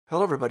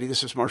Hello, everybody.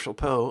 This is Marshall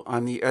Poe.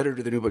 I'm the editor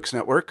of the New Books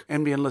Network.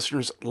 NBN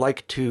listeners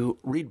like to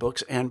read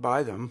books and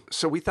buy them.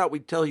 So we thought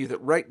we'd tell you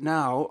that right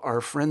now, our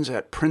friends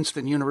at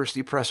Princeton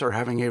University Press are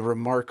having a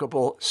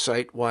remarkable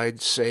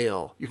site-wide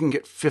sale. You can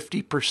get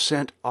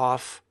 50%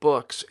 off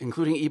books,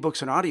 including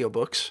ebooks and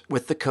audiobooks,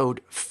 with the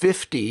code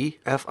 50,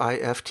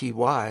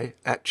 F-I-F-T-Y,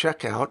 at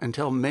checkout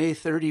until May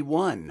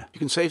 31. You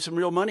can save some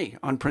real money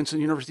on Princeton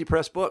University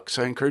Press books.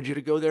 I encourage you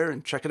to go there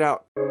and check it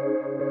out.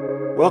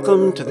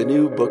 Welcome to the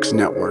New Books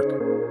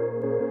Network.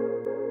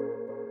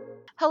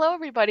 Hello,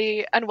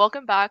 everybody, and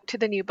welcome back to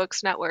the New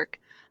Books Network.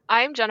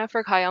 I'm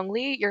Jennifer Kayong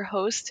Lee, your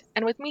host,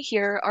 and with me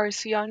here are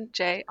Suyeon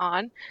Jae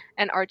An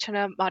and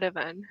Archana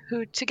Madhavan,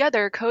 who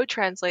together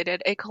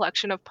co-translated a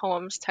collection of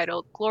poems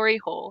titled Glory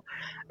Hole,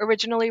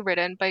 originally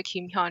written by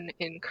Kim Hyun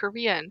in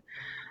Korean.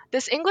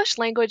 This English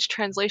language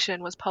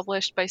translation was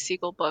published by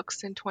Siegel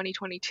Books in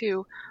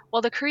 2022,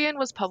 while the Korean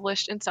was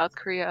published in South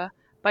Korea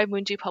by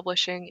Munji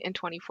Publishing in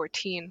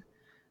 2014.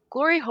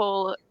 Glory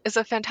Hole is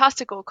a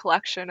fantastical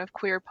collection of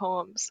queer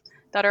poems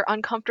that are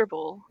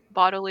uncomfortable,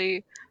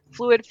 bodily,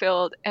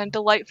 fluid-filled, and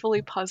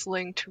delightfully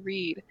puzzling to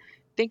read.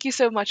 Thank you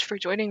so much for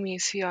joining me,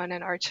 Suyeon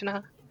and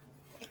Archana.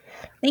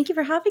 Thank you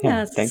for having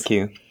us. Thank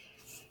you.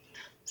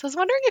 So I was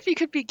wondering if you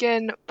could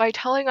begin by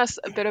telling us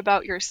a bit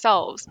about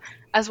yourselves,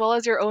 as well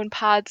as your own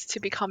paths to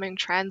becoming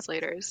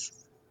translators.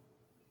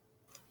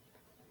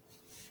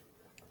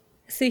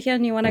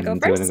 Suhyun, you want to go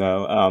Do you first?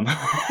 want to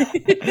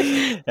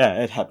go?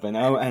 Yeah, it happened.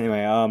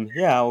 Anyway,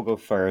 I'll go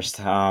first.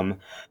 Hi,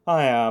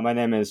 my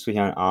name is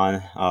Suhyun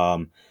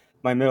An.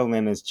 My middle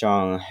name is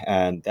Jung,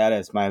 and that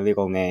is my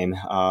legal name.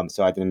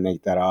 So I didn't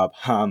make that up.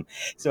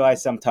 So I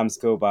sometimes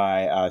go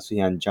by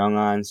Suhyun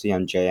Jung-an,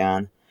 Suhyun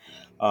Jae-an.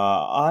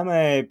 I'm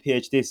a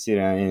PhD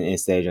student in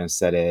East Asian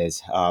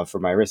Studies. For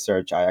my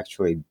research, I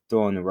actually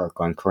don't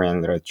work on Korean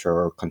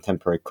literature or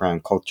contemporary Korean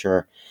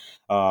culture.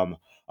 Um,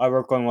 I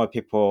work on what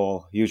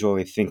people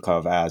usually think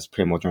of as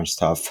pre-modern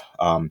stuff.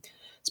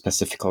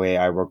 Specifically,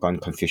 I work on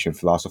Confucian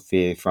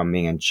philosophy from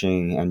Ming and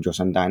Qing and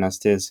Joseon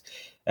dynasties,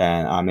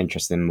 and I'm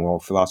interested in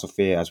moral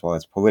philosophy as well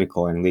as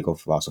political and legal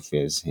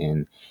philosophies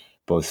in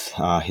both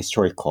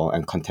historical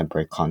and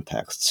contemporary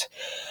contexts.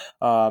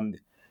 Um,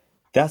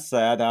 that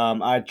said,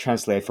 I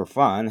translate for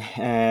fun,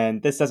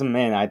 and this doesn't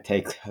mean I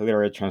take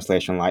literary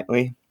translation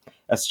lightly.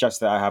 It's just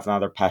that I have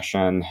another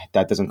passion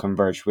that doesn't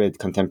converge with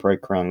contemporary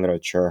Korean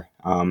literature.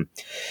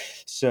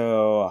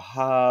 So,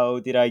 how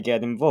did I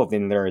get involved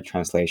in literary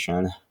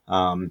translation?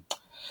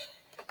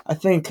 I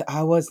think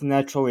I was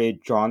naturally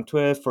drawn to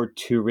it for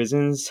two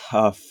reasons.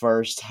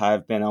 First,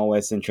 I've been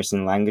always interested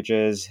in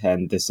languages,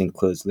 and this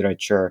includes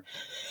literature,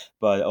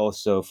 but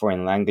also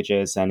foreign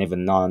languages and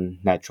even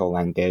non-natural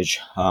language.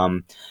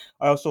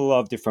 I also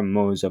love different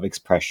modes of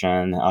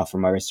expression. For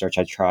my research,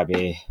 I try to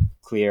be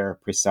clear,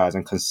 precise,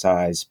 and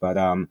concise, but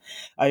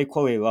I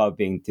equally love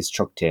being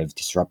destructive,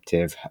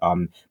 disruptive,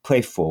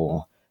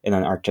 playful in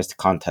an artistic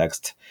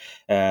context.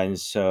 And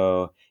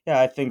so,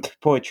 yeah, I think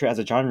poetry as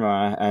a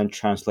genre and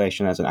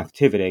translation as an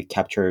activity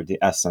capture the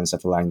essence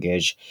of a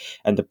language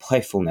and the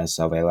playfulness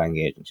of a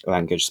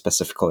language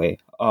specifically.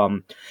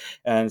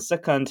 And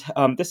second,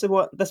 this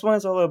one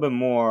is a little bit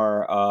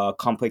more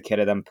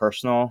complicated and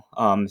personal.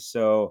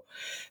 So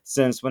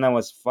since when I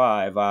was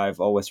 5,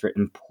 I've always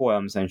written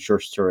poems and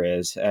short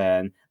stories,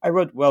 and I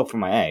wrote well for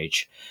my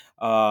age.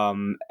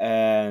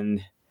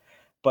 And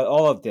but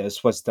all of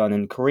this was done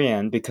in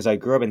Korean because I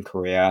grew up in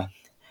Korea.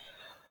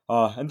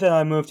 And then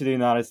I moved to the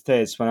United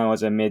States when I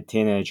was a mid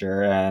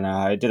teenager, and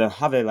I didn't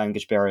have a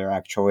language barrier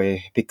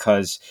actually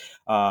because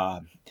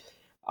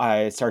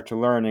I started to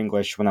learn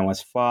English when I was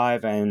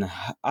 5, and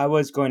I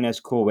was going to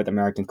school with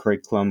American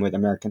curriculum with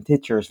American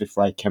teachers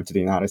before I came to the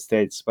United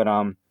States. But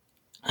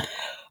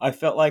I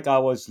felt like I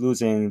was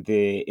losing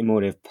the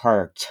emotive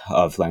part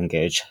of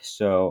language.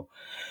 So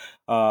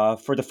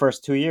for the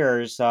first 2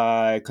 years,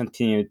 I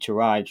continued to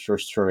write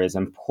short stories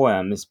and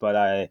poems, but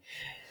I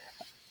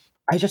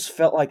just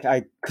felt like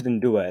I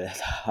couldn't do it.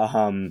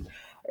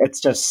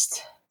 It's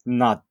just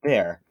not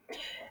there.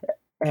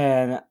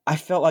 And I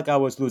felt like I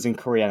was losing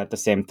Korean at the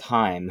same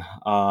time.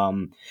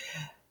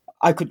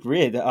 I could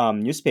read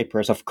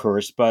newspapers, of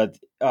course, but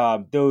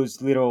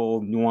those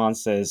little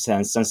nuances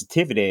and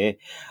sensitivity,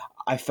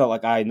 I felt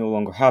like I no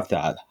longer have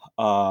that.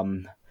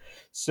 Um,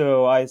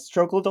 so I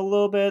struggled a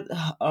little bit,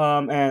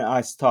 and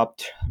I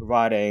stopped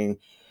writing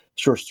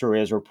short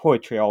stories or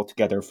poetry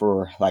altogether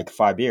for like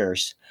 5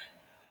 years.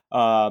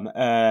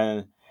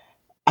 And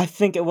I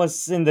think it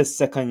was in the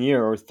second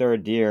year or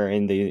third year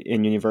in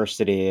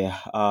university.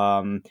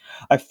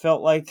 I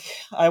felt like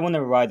I want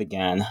to write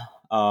again.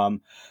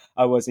 Um,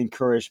 I was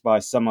encouraged by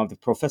some of the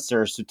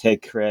professors to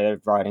take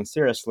creative writing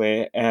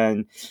seriously,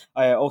 and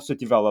I also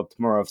developed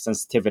more of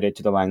sensitivity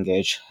to the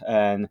language.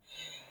 And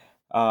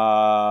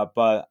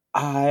but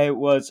I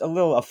was a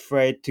little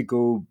afraid to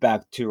go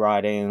back to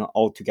writing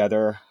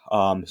altogether.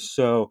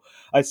 So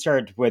I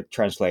started with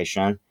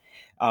translation.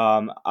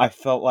 I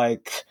felt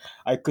like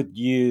I could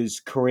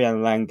use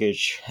Korean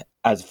language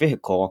as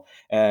vehicle,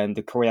 and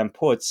the Korean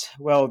poets,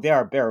 well, they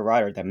are a better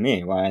writer than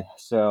me, right?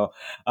 So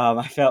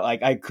I felt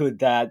like I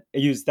could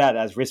use that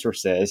as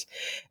resources,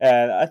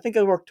 and I think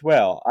it worked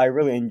well. I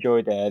really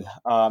enjoyed it,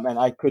 and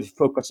I could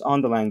focus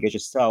on the language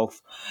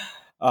itself.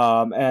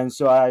 And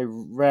so I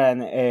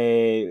ran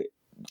a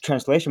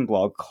translation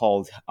blog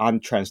called On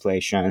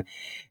Translation,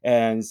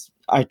 and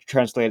I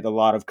translated a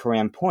lot of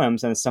Korean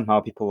poems, and somehow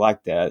people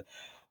liked it.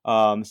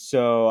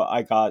 So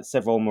I got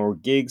several more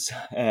gigs,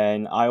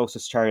 and I also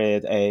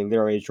started a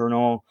literary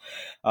journal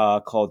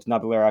called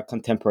Nabulera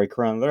Contemporary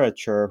Korean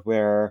Literature,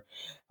 where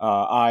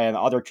I and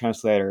other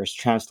translators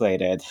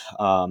translated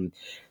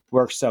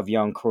works of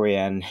young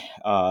Korean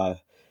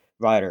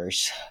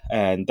writers,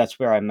 and that's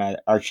where I met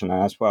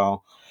Archana as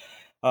well.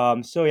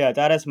 So yeah,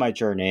 that is my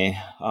journey.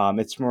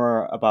 It's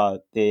more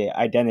about the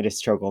identity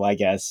struggle, I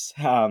guess.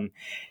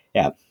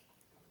 Yeah.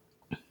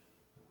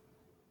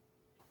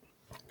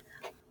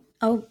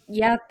 Oh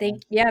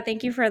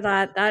thank you for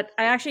that. That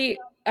I actually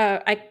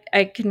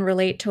I can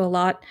relate to a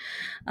lot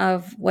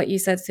of what you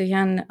said,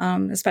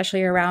 Suhyun,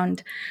 especially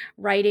around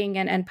writing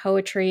and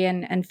poetry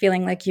and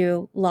feeling like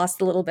you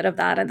lost a little bit of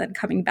that and then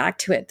coming back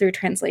to it through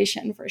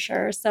translation for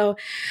sure. So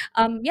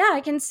yeah, I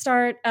can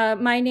start.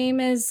 My name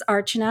is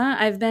Archana.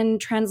 I've been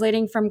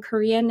translating from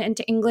Korean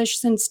into English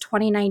since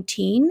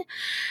 2019,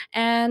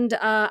 and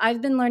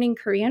I've been learning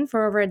Korean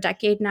for over a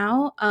decade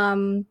now.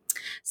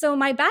 So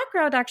my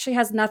background actually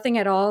has nothing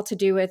at all to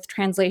do with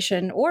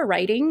translation or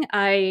writing.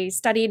 I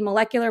studied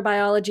molecular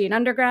biology in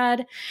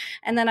undergrad,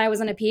 and then I was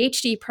in a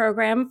PhD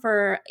program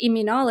for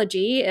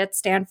immunology at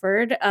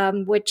Stanford,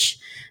 which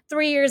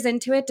 3 years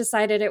into it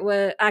decided it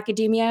was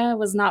academia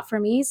was not for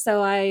me.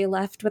 So I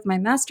left with my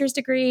master's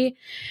degree,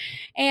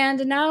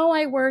 and now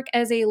I work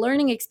as a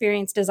learning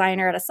experience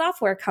designer at a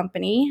software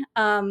company.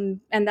 And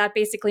that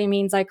basically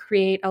means I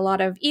create a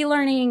lot of e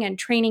learning and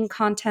training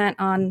content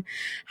on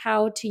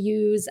how to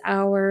use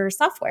our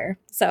software.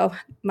 So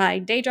my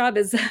day job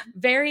is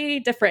very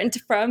different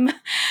from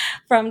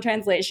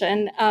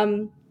translation.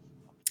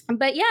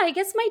 But yeah, I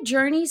guess my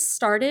journey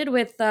started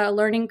with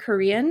learning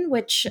Korean,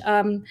 which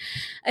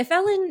I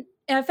fell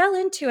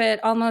into it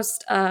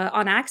almost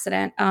on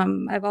accident.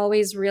 I've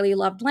always really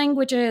loved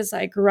languages.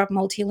 I grew up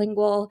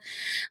multilingual,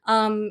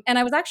 and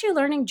I was actually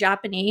learning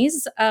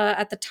Japanese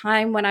at the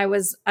time when I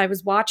was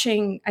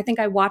watching. I think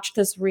I watched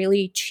this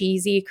really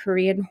cheesy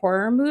Korean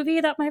horror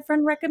movie that my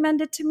friend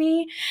recommended to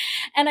me,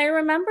 and I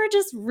remember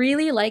just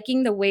really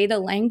liking the way the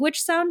language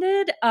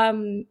sounded.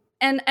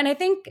 And I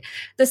think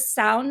the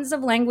sounds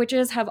of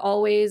languages have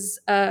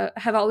always been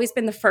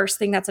the first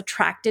thing that's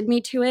attracted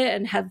me to it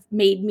and have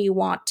made me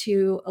want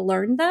to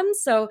learn them.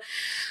 So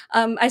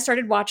I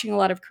started watching a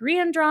lot of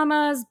Korean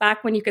dramas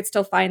back when you could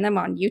still find them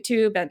on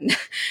YouTube and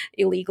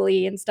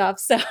illegally and stuff.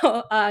 So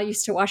I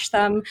used to watch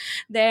them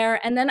there.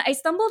 And then I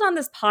stumbled on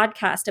this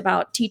podcast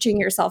about teaching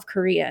yourself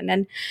Korean,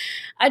 and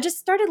I just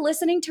started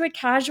listening to it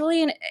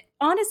casually, and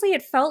honestly,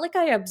 it felt like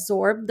I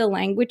absorbed the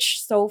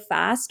language so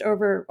fast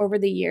over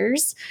the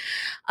years.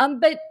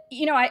 But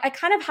you know, I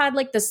kind of had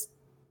like this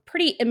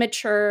pretty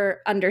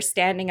immature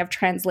understanding of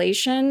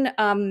translation.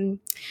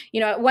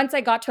 You know, once I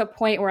got to a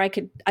point where I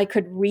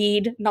could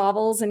read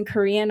novels in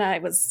Korean, I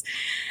was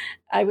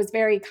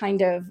very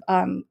kind of,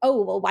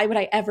 oh, well, why would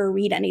I ever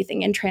read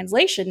anything in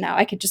translation now?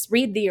 I could just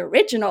read the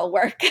original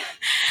work.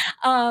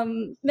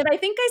 But I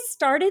think I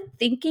started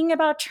thinking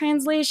about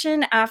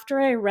translation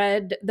after I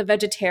read The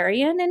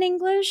Vegetarian in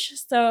English.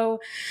 So,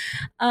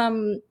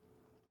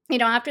 you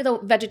know, after The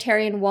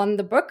Vegetarian won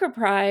the Booker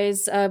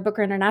Prize,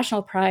 Booker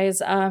International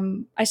Prize,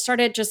 I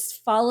started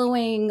just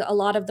following a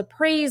lot of the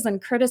praise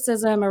and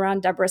criticism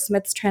around Deborah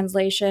Smith's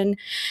translation,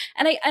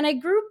 and I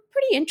grew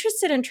pretty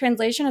interested in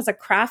translation as a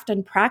craft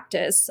and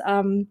practice.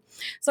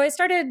 So I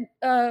started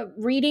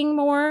reading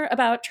more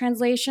about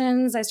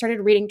translations. I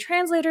started reading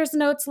translators'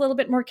 notes a little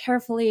bit more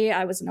carefully.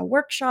 I was in a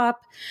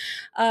workshop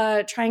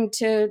trying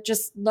to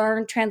just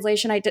learn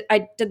translation.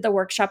 I did the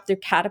workshop through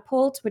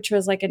Catapult, which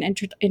was like an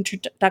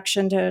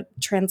introduction to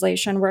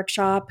translation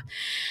workshop.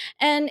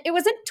 And it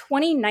was in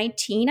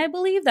 2019, I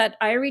believe, that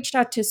I reached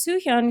out to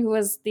Soo-hyun, who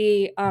was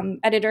the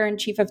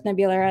editor-in-chief of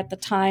Nebula at the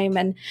time,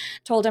 and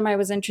told him I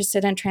was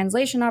interested in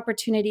translation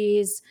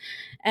opportunities.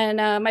 And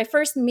my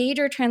first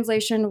major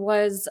translation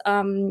was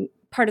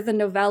part of the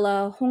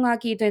novella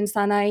Hongaki Den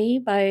Sanai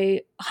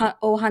by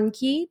Oh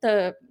Han-ki,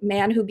 the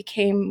man who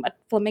became a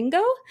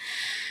flamingo.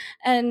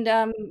 And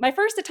my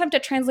first attempt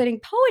at translating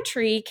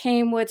poetry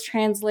came with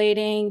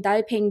translating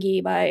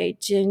Dalpengi by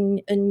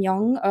Jin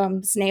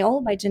Eun-young,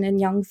 Snail by Jin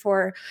Eun-young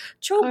for I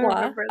Chobwa.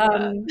 remember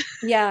that.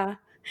 Yeah.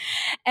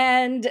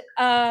 And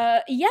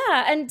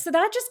yeah, and so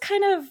that just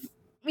kind of,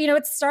 you know,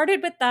 it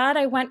started with that.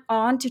 I went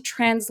on to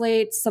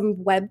translate some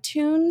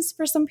webtoons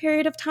for some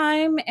period of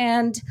time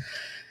and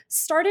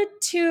started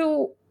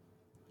to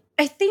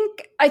I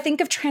think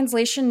of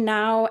translation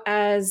now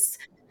as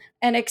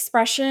an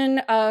expression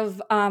of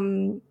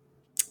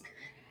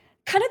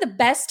kind of the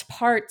best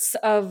parts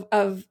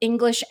of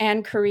English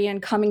and Korean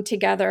coming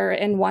together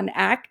in one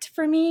act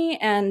for me.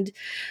 And,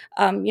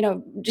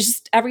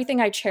 just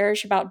everything I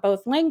cherish about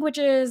both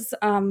languages.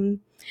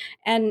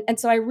 And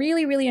so I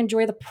really, really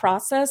enjoy the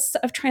process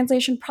of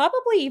translation,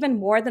 probably even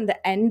more than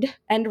the end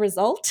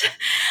result.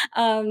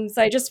 So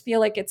I just feel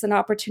like it's an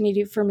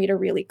opportunity for me to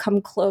really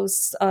come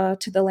close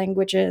to the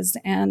languages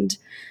and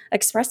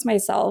express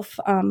myself.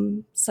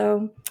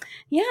 So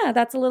yeah,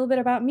 that's a little bit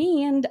about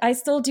me. And I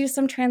still do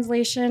some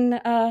translation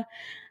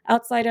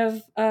outside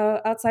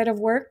of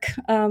work.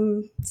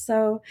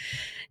 So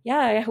yeah,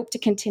 I hope to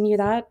continue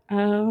that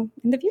in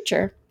the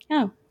future.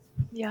 Yeah.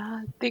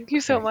 Yeah, thank you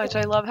so much.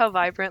 I love how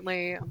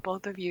vibrantly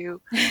both of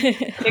you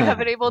have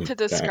been able to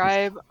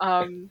describe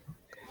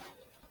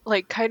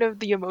like kind of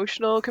the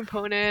emotional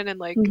component and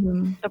like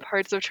the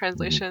parts of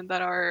translation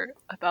that are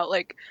about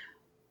like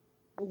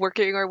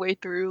working our way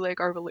through like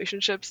our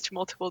relationships to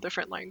multiple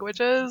different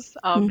languages.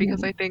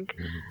 Because I think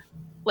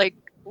like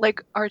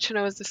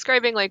Archana was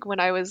describing, like when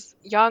I was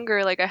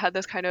younger, like I had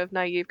this kind of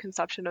naive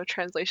conception of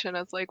translation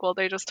as like, well,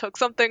 they just took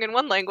something in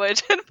one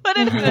language and put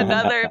it in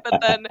another.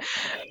 But then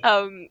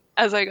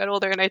as I got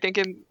older, and I think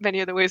in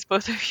many of the ways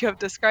both of you have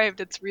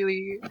described,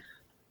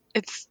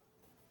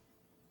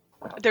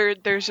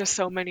 there's just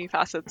so many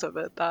facets of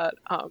it that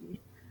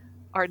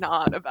are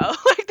not about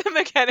like the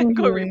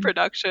mechanical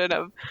reproduction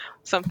of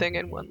something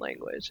in one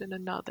language in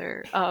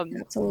another.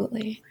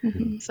 Absolutely.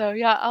 So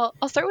yeah,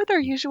 I'll start with our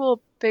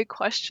usual big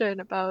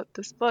question about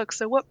this book.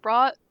 So what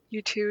brought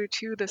you two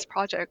to this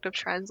project of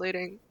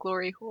translating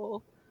Glory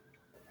Hole?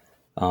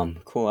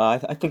 Cool. I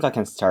think I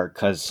can start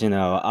because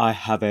I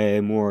have a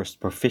more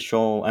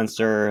superficial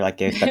answer,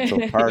 like a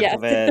factual part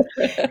of it,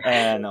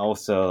 and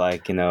also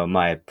like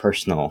my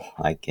personal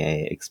like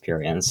a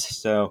experience.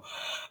 So,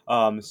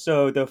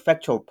 so the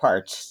factual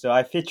part. So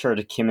I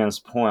featured Kim Hyun's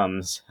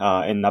poems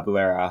in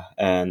Nabulera,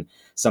 and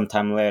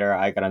sometime later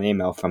I got an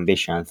email from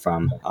Vishan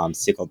from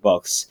Seagull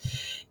Books,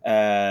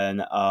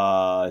 and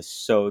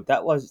so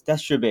that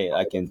should be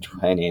like in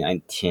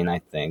 2019, I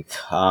think.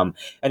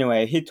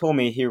 Anyway, he told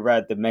me he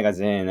read the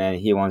magazine and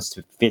he wants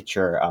to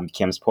feature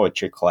Kim's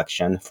poetry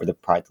collection for the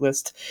Pride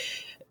list.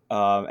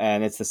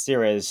 And it's a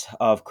series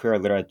of queer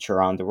literature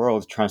around the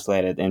world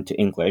translated into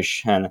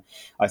English. And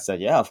I said,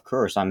 yeah, of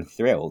course, I'm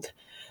thrilled.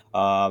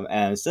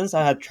 And since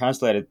I had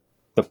translated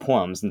the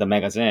poems in the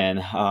magazine,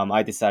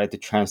 I decided to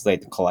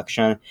translate the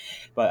collection.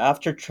 But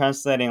after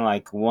translating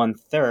like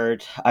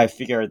 1/3, I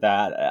figured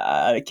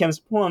that Kim's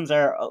poems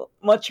are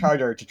much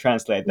harder to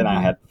translate than I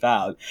had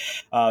thought.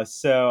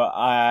 So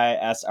I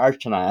asked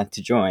Archana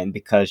to join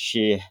because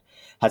she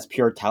has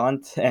pure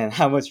talent, and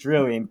I was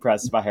really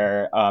impressed by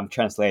her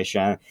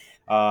translation.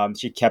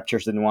 She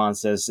captures the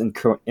nuances in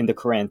the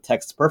Korean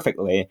text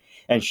perfectly,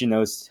 and she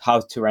knows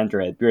how to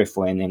render it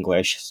beautifully in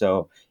English.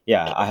 So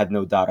yeah, I had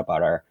no doubt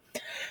about her.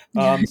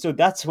 So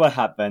that's what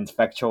happened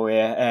factually,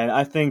 and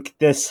I think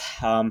this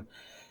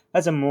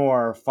has a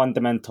more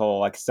fundamental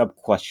like sub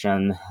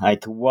question,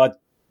 like what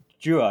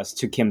drew us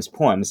to Kim's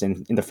poems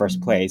in the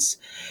first place.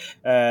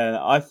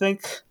 I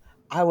think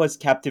I was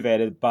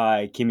captivated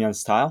by Kim Hyun's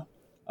style.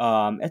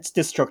 It's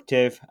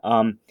destructive.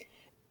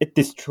 It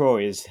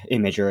destroys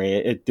imagery.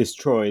 It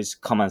destroys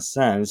common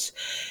sense.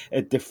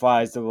 It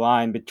defies the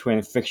line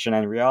between fiction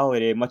and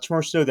reality, much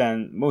more so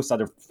than most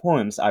other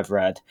poems I've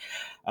read.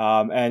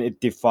 And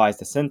it defies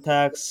the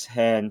syntax,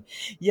 and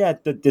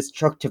yet the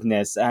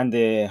destructiveness and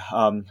the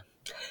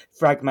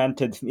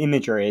fragmented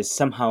imagery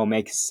somehow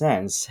makes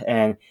sense,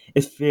 and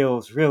it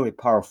feels really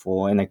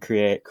powerful in a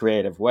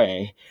creative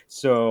way.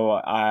 So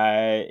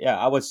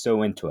I was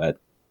so into it.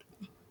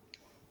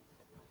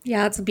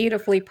 Yeah, it's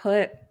beautifully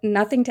put.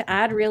 Nothing to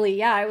add, really.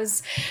 Yeah, I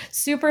was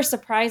super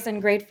surprised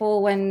and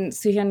grateful when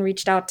Soohyun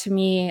reached out to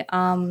me.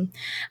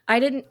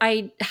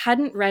 I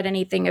hadn't read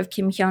anything of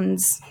Kim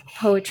Hyun's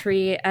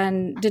poetry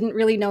and didn't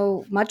really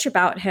know much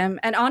about him.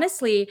 And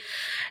honestly,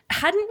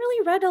 hadn't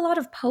really read a lot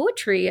of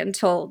poetry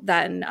until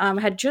then.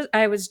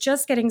 I was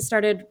just getting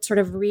started, sort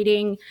of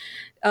reading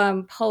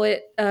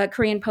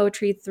Korean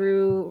poetry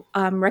through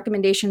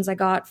recommendations I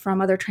got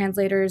from other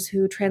translators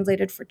who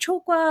translated for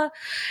Chokwa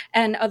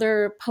and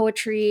other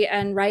poetry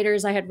and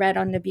writers I had read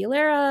on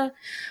Nabulera.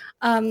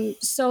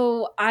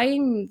 So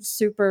I'm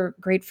super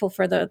grateful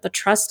for the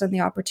trust and the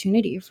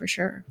opportunity, for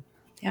sure.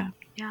 Yeah.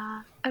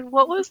 Yeah. And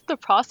what was the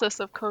process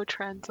of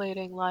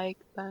co-translating like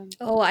then?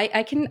 Oh,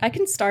 I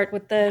can start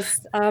with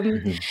this.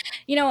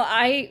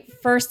 I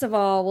first of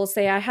all will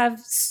say I have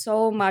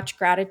so much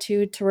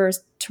gratitude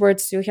towards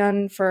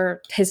Soohyun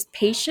for his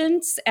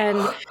patience,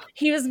 and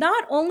he was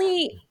not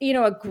only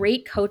a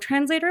great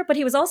co-translator, but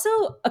he was also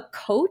a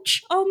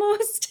coach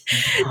almost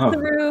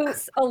through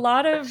a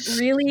lot of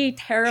really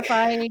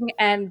terrifying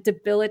and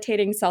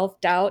debilitating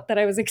self-doubt that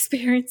I was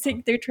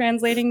experiencing through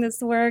translating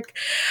this work.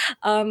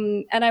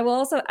 And I will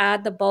also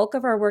add the bulk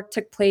of our work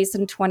took place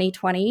in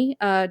 2020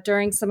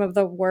 during some of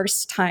the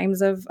worst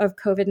times of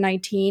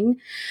COVID-19.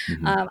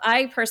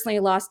 I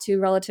personally lost 2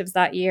 relatives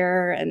that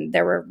year, and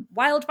there were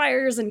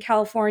wildfires in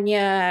California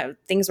California.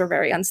 Things were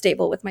very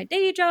unstable with my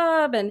day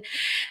job. And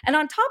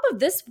on top of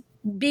this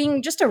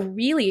being just a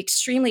really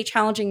extremely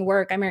challenging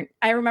work, I mean,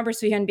 I remember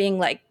Soo-hyun being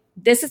like,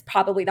 this is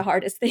probably the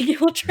hardest thing you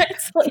will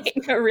translate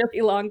in a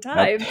really long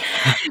time.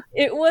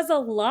 It was a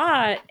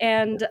lot.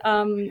 And,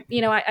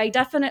 I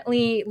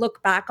definitely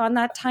look back on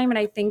that time. And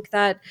I think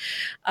that,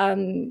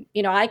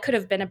 I could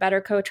have been a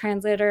better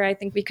co-translator. I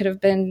think we could have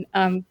been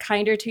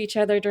kinder to each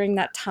other during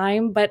that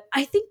time. But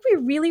I think we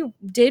really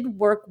did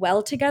work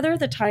well together.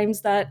 The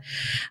times that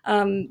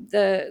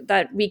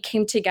that we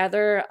came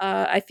together,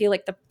 I feel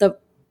like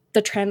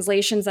the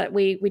translations that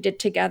we did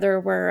together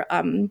were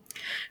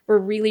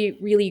really,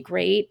 really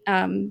great.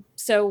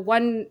 So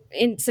one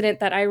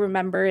incident that I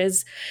remember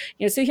is,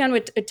 Soo-hyun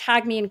would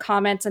tag me in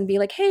comments and be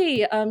like,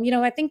 hey,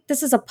 I think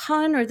this is a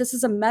pun or this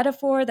is a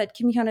metaphor that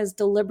Kim Hyun is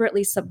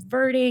deliberately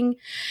subverting.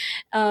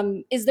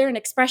 Is there an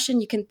expression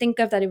you can think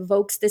of that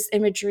evokes this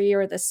imagery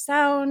or this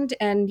sound?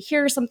 And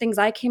here are some things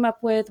I came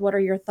up with. What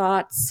are your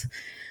thoughts?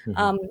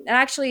 And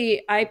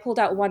actually, I pulled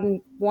out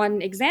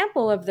one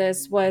example of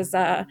this was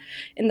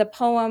in the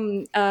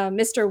poem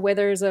Mr.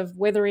 Withers of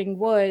Withering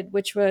Wood,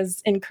 which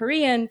was in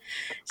Korean,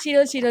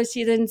 시도 시도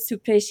시든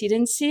숲에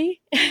시든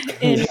시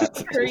in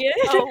Korean.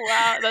 Oh,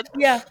 wow.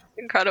 That's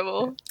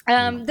incredible.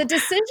 The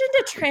decision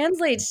to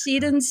translate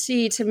시든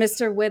시 to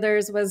Mr.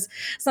 Withers was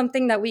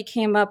something that we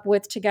came up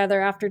with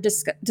together after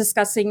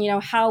discussing,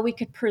 how we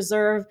could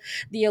preserve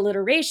the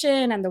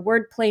alliteration and the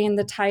wordplay in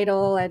the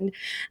title. And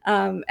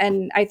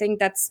I think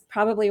that's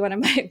probably one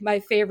of my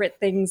favorite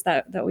things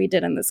that we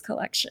did in this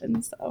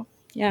collection. So,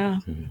 yeah.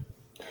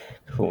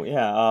 Cool.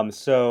 Yeah.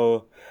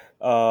 So,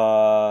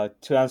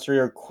 to answer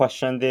your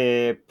question,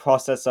 the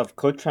process of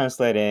code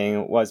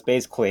translating was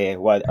basically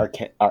what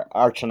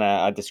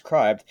Archana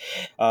described.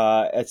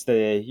 It's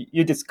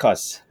you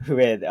discuss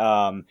with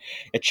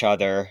each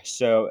other.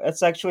 So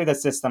it's actually the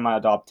system I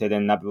adopted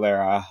in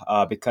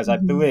Nebulera because I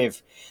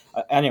believe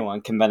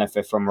anyone can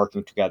benefit from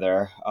working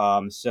together.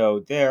 So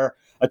there,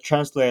 a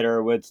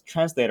translator would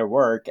translate a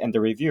work and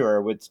the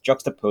reviewer would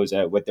juxtapose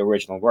it with the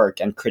original work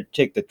and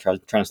critique the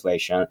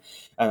translation.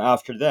 And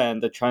after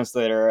then, the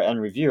translator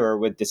and reviewer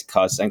would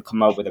discuss and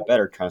come up with a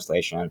better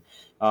translation.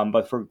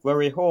 But for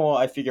Glory Hole,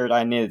 I figured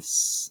I needed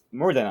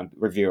more than a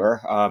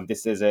reviewer.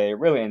 This is a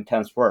really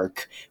intense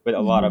work with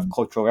a lot of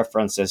cultural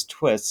references,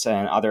 twists,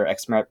 and other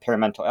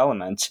experimental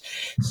elements.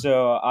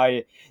 So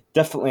I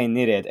definitely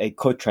needed a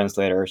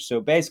co-translator. So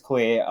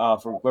basically,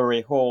 for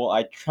Glory Hole,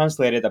 I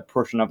translated a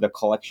portion of the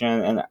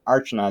collection, and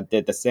Archana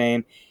did the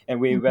same. And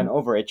we went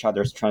over each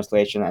other's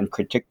translation and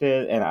critiqued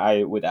it, and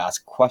I would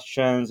ask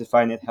questions if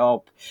I need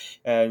help.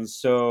 And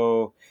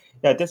so,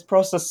 yeah, this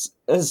process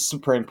is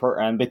super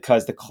important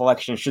because the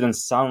collection shouldn't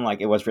sound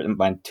like it was written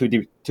by two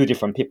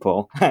different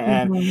people.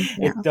 And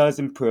it does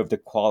improve the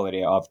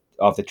quality of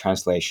the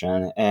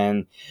translation.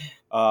 And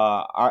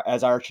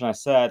as Archana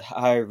said,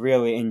 I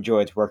really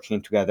enjoyed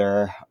working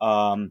together.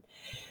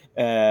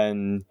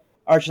 And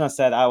Archana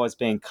said I was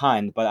being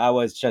kind, but I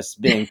was just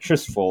being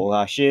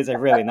truthful. She is a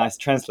really nice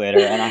translator,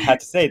 and I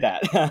had to say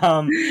that.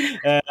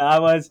 And I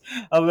was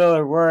a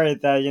little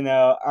worried that,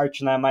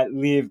 Archana might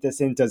leave this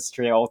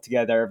industry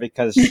altogether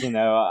because,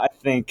 I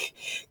think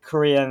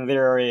Korean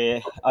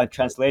literary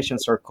translation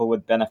circle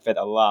would benefit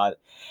a lot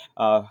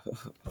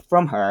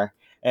from her.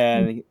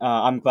 And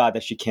I'm glad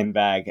that she came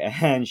back,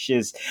 and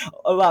she's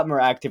a lot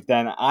more active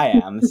than I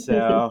am.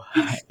 So,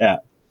 yeah.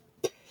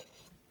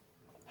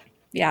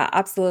 Yeah,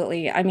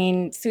 absolutely. I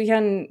mean,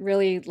 Soo-hyun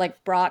really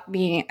brought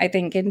me, I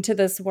think, into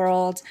this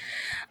world,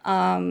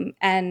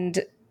 and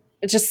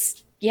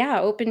just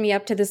opened me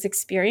up to this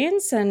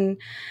experience. And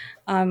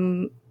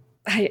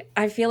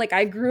I feel like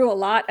I grew a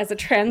lot as a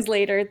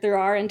translator through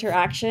our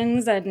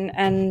interactions,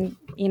 and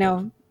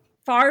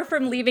far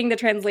from leaving the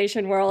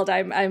translation world,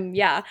 I'm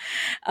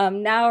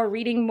now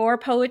reading more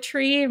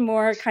poetry,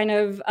 more kind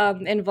of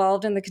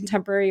involved in the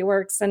contemporary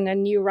works and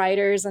new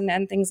writers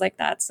and things like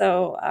that.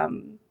 So I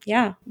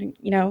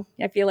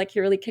feel like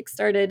you really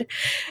kickstarted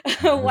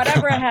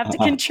whatever I have to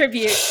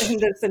contribute in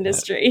this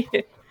industry.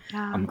 Yeah.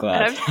 I'm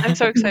glad. And I'm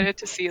so excited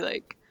to see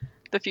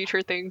the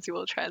future things you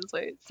will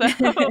translate. So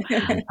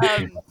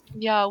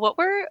what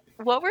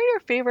were your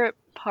favorite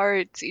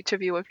parts, each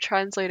of you, of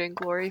translating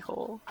Glory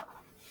Hole?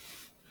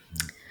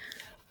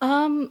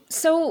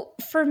 So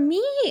for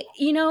me,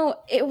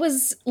 it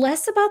was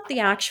less about the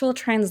actual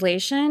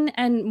translation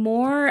and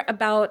more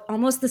about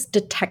almost this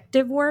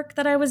detective work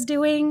that I was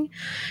doing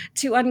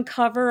to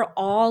uncover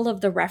all of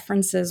the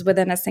references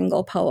within a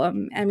single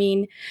poem. I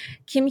mean,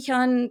 Kim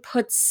Hyun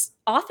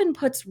often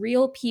puts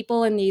real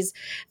people in these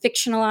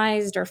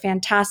fictionalized or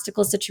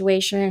fantastical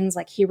situations.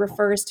 Like, he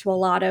refers to a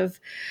lot of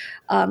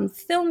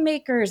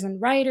filmmakers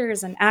and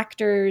writers and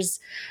actors,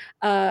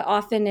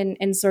 often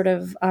in sort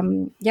of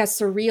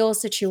surreal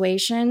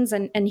situations,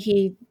 and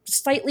he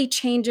slightly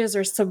changes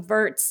or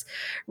subverts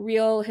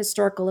real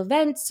historical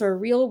events or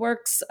real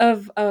works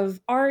of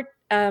art.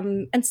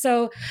 And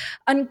so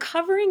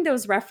uncovering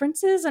those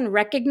references and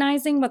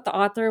recognizing what the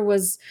author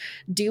was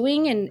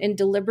doing and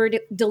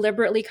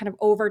deliberately kind of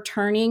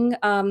overturning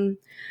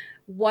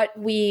what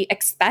we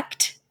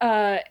expect.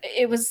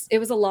 It was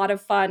a lot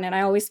of fun, and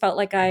I always felt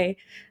like I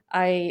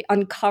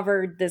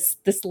uncovered this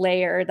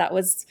layer that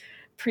was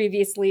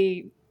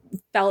previously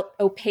felt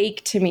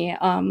opaque to me.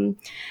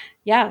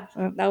 Yeah,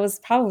 that was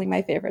probably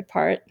my favorite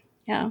part.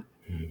 Yeah.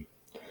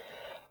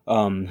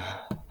 Um,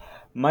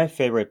 my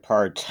favorite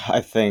part,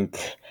 I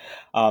think,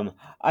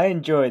 I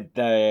enjoyed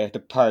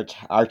the part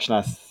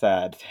Archana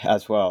said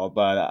as well,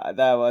 but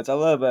that was a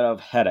little bit of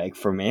headache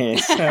for me.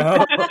 So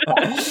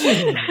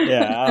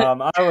yeah,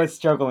 I was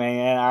struggling,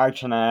 and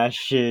Archana,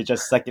 she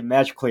just like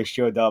magically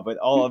showed up with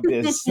all of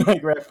these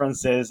like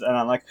references, and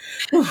I'm like,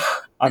 "Whew,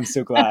 I'm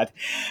so glad.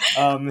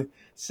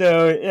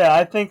 So yeah,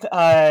 I think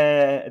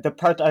the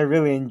part I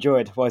really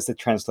enjoyed was the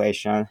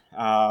translation,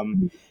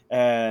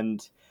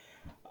 and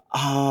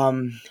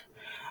um,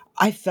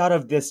 I thought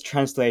of this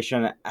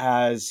translation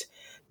as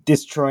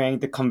destroying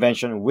the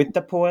convention with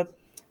the poet.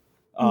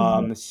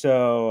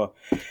 So,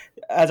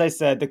 as I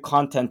said, the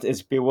content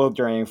is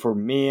bewildering for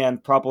me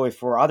and probably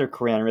for other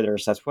Korean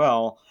readers as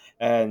well.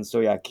 And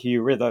so, yeah,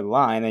 you read a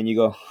line and you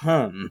go,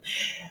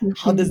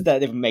 how does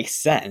that even make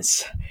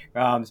sense?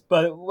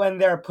 But when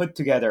they're put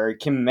together,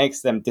 Kim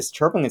makes them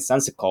disturbingly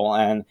sensical,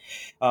 and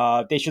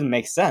they shouldn't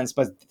make sense,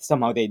 but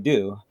somehow they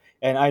do.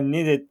 And I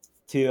needed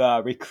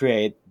to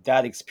recreate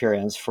that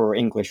experience for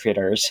English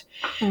readers.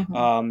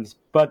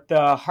 But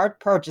the hard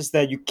part is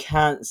that you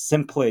can't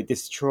simply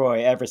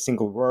destroy every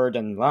single word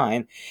and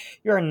line.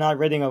 You are not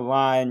reading a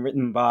line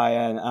written by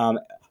an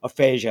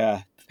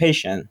aphasia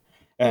patient.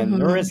 And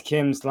nor is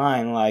Kim's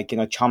line like,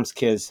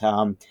 Chomsky's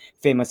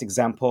famous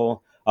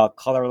example,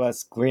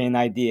 colorless green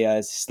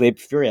ideas sleep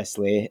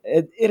furiously.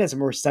 It is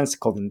more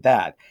sensical than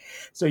that.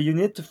 So you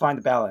need to find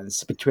a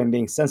balance between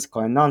being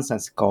sensical and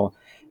nonsensical.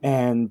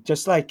 And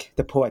just like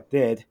the poet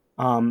did,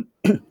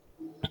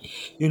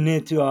 you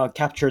need to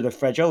capture the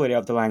fragility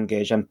of the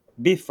language and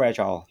be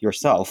fragile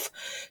yourself.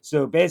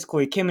 So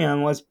basically, Kim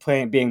Young was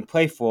being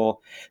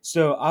playful,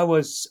 so I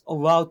was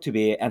allowed to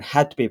be and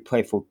had to be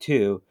playful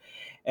too,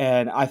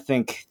 and I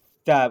think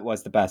that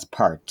was the best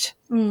part.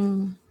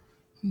 Yeah.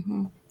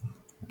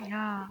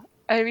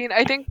 I mean,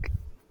 I think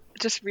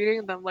just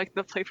reading them, like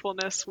the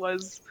playfulness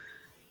was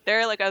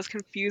there. Like I was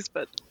confused,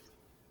 but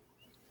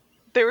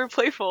they were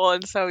playful,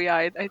 and so yeah,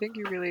 I think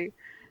you really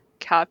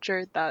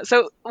captured that.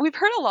 So we've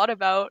heard a lot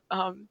about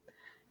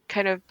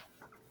kind of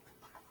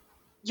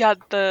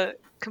the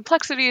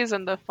complexities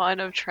and the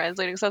fun of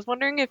translating. So I was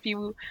wondering if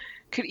you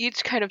could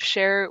each kind of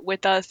share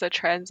with us a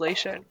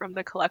translation from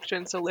the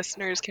collection, so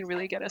listeners can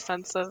really get a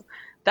sense of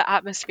the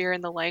atmosphere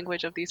and the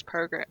language of these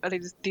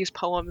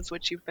poems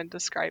which you've been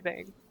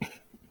describing.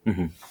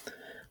 Mm-hmm.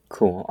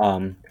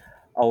 Cool.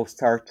 I'll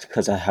start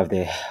because I have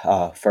the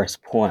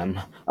first poem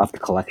of the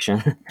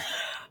collection.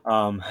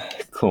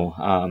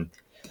 Cool.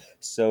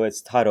 So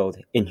it's titled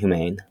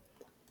Inhumane.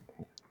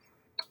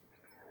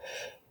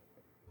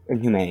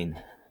 Inhumane.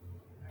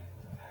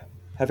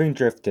 Having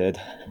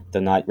drifted, the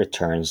night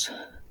returns.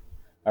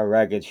 A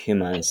ragged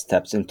human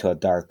steps into a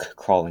dark,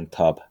 crawling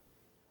tub.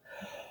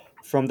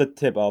 From the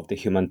tip of the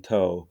human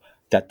toe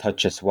that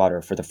touches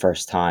water for the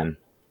first time,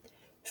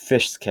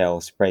 fish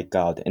scales break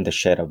out in the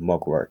shade of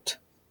mugwort.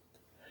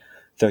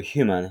 The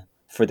human,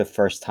 for the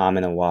first time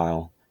in a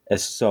while,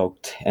 is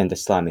soaked in the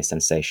slimy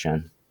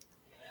sensation.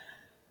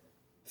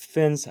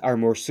 Fins are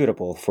more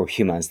suitable for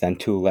humans than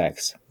 2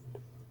 legs.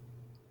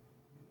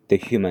 The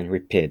human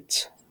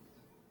repeats.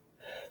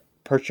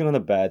 Perching on the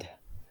bed,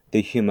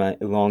 the human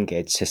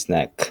elongates his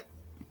neck.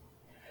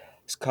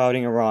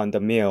 Scouting around the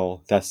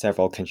meal that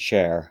several can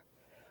share,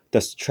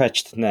 the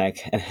stretched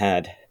neck and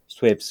head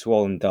sweep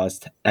swollen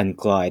dust and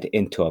glide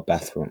into a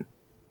bathroom.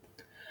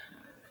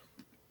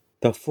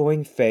 The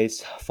flowing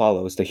face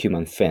follows the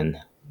human fin.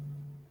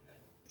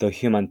 The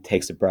human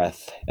takes a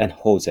breath and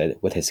holds it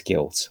with his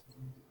gills.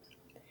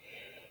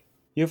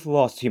 You've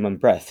lost human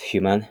breath,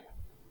 human.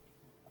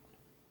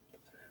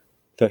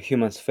 The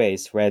human's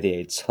face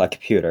radiates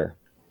like pewter.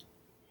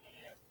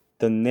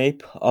 The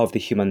nape of the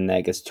human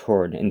neck is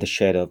torn in the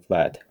shade of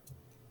lead.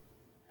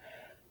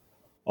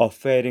 A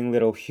fading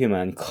little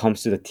human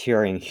comes to the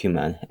tearing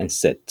human and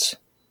sits.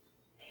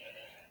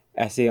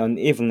 As he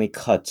unevenly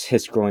cuts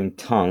his growing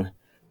tongue,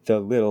 the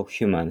little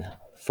human,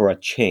 for a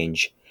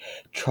change,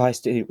 tries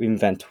to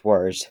invent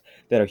words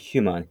that a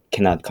human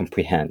cannot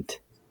comprehend.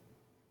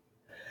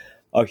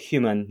 A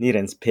human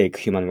needn't speak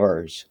human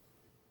words.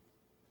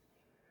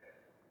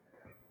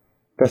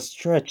 The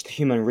stretched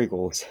human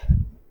wriggles,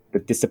 the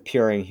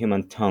disappearing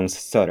human tongues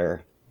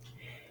stutter.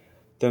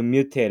 The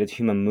mutated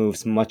human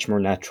moves much more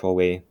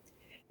naturally,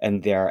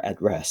 and they are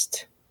at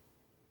rest.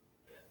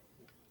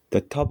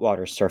 The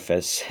topwater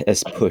surface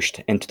is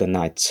pushed into the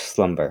night's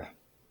slumber.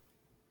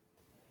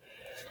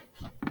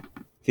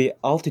 The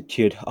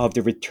altitude of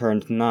the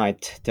returned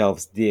night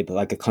delves deep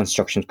like a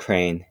construction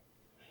crane.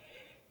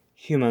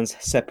 Humans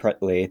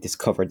separately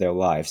discover their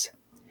lives.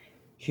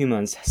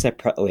 Humans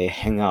separately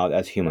hang out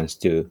as humans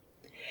do.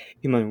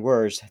 Human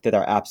words that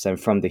are absent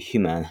from the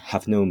human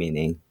have no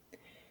meaning.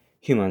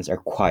 Humans are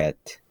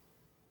quiet.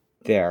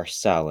 They are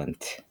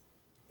silent.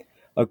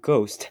 A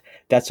ghost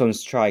that's on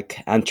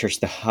strike enters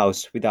the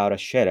house without a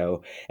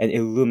shadow and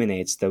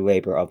illuminates the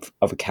labor of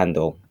a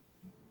candle.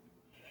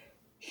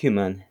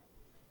 Human,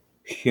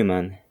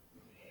 human,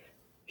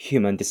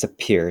 human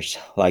disappears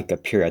like a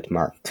period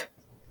mark.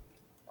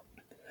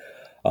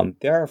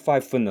 There are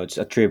 5 footnotes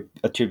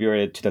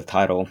attributed to the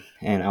title,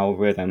 and I'll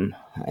read them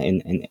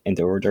in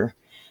the order.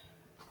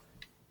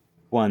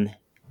 1.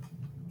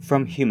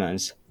 From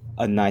humans,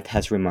 a night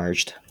has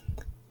remerged.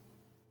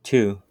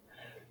 2.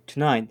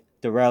 Tonight,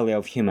 the rally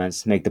of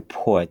humans make the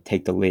poet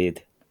take the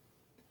lead.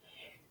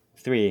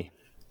 3.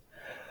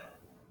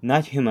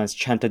 Not humans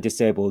chant a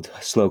disabled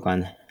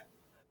slogan.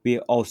 We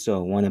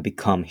also want to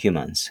become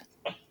humans.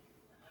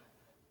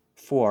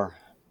 4.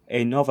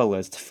 A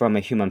novelist from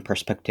a human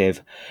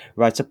perspective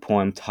writes a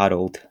poem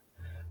titled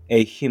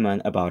A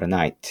Human About a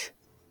Night.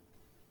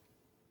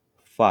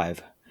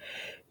 5.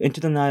 Into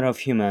the night of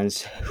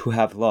humans who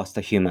have lost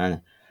a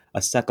human,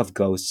 a sack of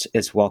ghosts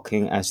is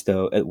walking as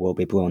though it will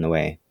be blown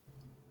away.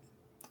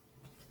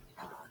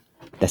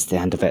 That's the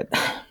end of it.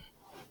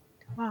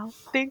 Wow,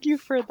 thank you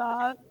for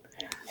that.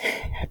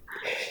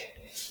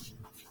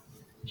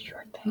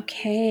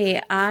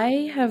 Okay,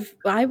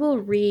 I will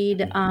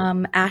read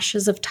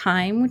Ashes of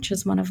Time, which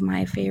is one of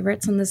my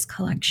favorites in this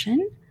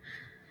collection.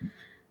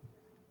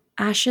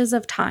 Ashes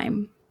of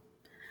Time.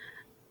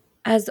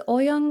 As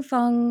Ouyang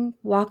Feng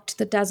walked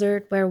the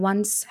desert where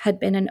once had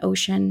been an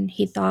ocean,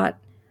 he thought,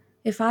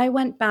 if I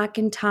went back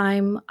in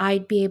time,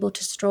 I'd be able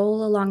to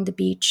stroll along the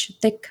beach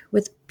thick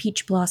with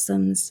peach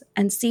blossoms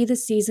and see the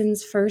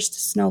season's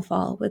first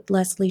snowfall with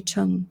Leslie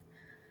Chung.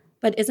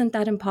 But isn't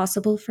that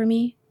impossible for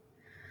me?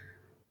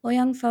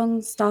 Ouyang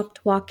Feng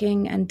stopped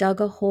walking and dug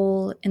a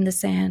hole in the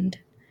sand.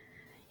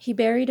 He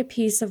buried a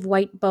piece of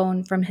white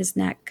bone from his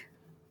neck.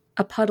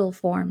 A puddle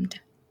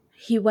formed.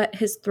 He wet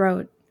his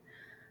throat.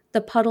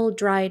 The puddle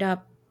dried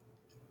up.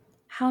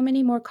 How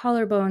many more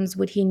collarbones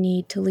would he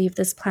need to leave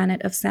this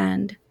planet of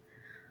sand?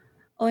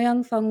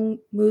 Ouyang Feng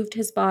moved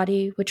his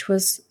body, which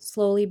was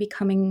slowly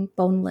becoming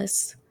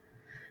boneless.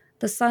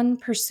 The sun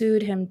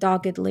pursued him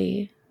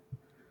doggedly.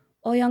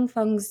 Ouyang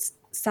Feng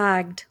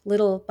sagged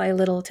little by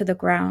little to the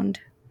ground.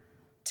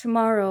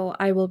 Tomorrow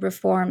I will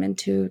reform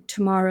into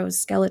tomorrow's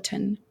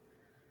skeleton.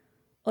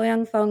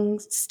 Ouyang Feng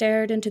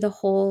stared into the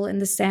hole in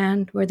the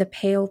sand where the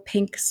pale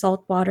pink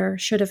salt water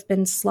should have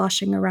been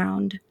sloshing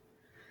around.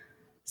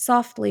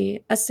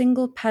 Softly, a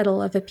single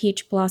petal of a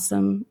peach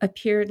blossom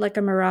appeared like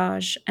a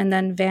mirage and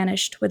then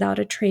vanished without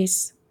a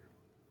trace.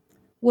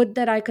 Would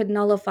that I could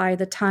nullify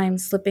the time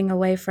slipping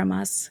away from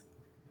us.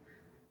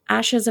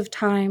 Ashes of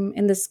time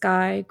in the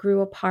sky grew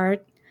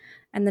apart,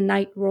 and the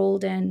night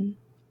rolled in.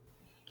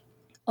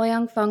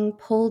 Ouyang Feng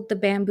pulled the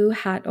bamboo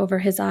hat over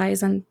his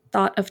eyes and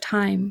thought of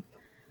time.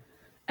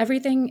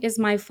 Everything is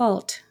my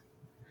fault.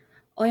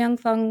 Ouyang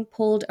Feng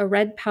pulled a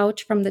red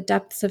pouch from the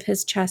depths of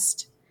his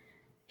chest.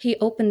 He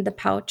opened the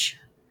pouch.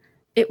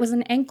 It was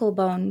an ankle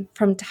bone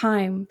from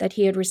time that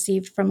he had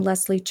received from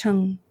Leslie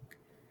Chung.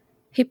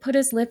 He put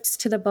his lips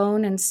to the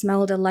bone and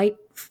smelled a light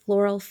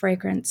floral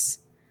fragrance.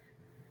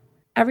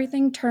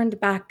 Everything turned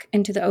back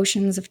into the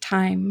oceans of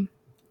time.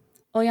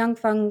 Ouyang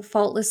Feng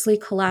faultlessly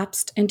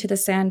collapsed into the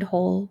sand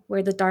hole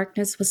where the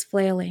darkness was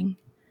flailing.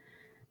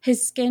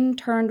 His skin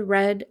turned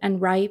red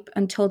and ripe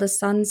until the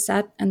sun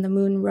set and the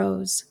moon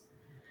rose.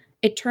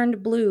 It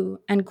turned blue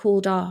and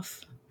cooled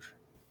off.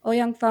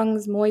 Ouyang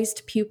Feng's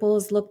moist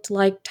pupils looked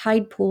like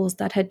tide pools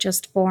that had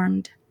just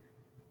formed.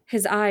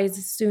 His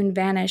eyes soon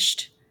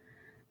vanished.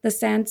 The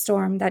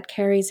sandstorm that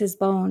carries his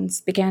bones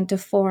began to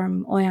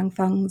form Ouyang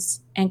Feng's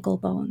ankle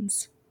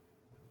bones.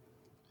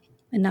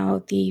 And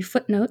now the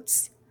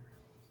footnotes.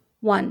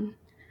 1.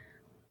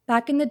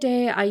 Back in the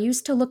day, I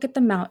used to look at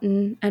the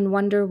mountain and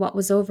wonder what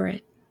was over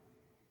it.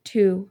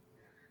 2.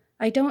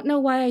 I don't know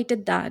why I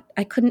did that.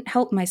 I couldn't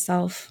help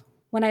myself.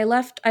 When I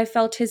left, I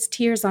felt his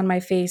tears on my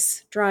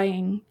face,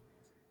 drying.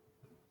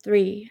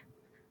 3.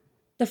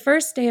 The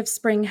first day of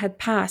spring had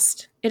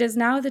passed. It is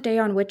now the day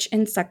on which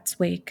insects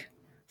wake.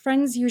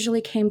 Friends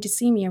usually came to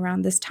see me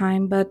around this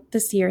time, but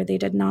this year they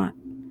did not.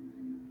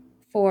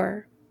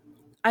 4.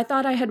 I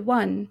thought I had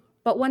won,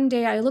 but one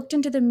day I looked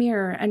into the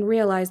mirror and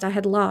realized I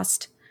had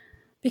lost,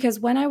 because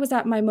when I was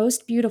at my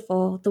most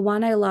beautiful, the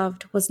one I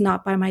loved was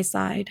not by my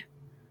side.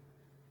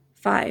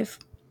 5.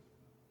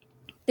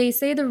 They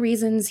say the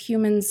reasons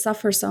humans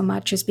suffer so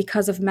much is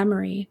because of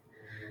memory.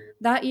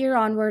 That year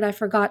onward, I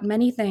forgot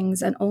many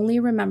things and only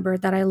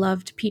remembered that I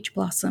loved peach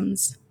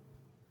blossoms.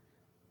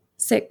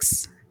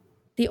 6.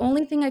 The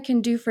only thing I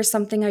can do for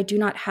something I do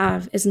not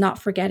have is not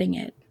forgetting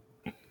it.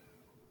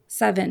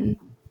 7.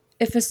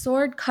 If a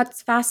sword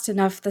cuts fast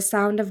enough, the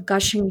sound of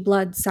gushing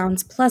blood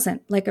sounds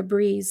pleasant, like a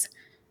breeze.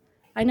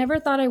 I never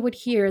thought I would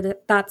hear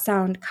that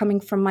sound coming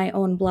from my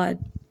own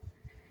blood.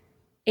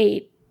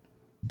 8.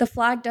 The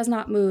flag does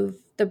not move.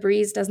 The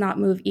breeze does not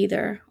move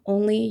either.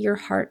 Only your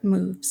heart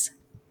moves.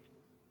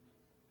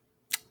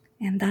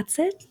 And that's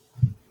it.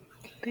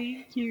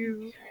 Thank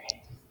you.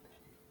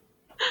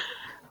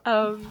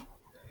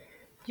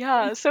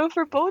 Yeah, so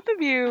for both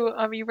of you,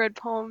 you read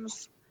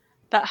poems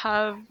that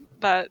have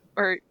that,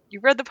 or you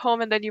read the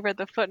poem and then you read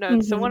the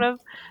footnotes. So one Mhm. of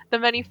the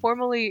many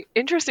formally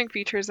interesting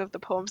features of the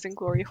poems in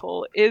Glory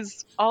Hole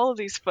is all of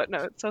these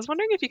footnotes. So I was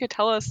wondering if you could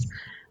tell us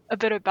a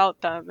bit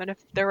about them and if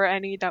there were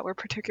any that were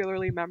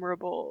particularly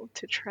memorable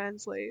to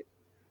translate.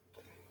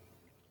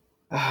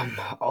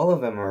 All of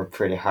them were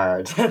pretty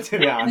hard, to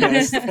be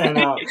honest. And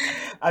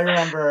I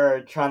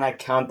remember trying to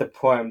count the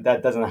poem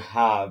that doesn't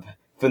have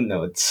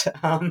footnotes,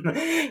 and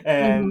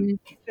Mhm.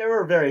 there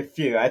were very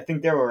few. I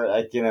think there were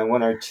like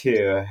one or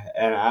two,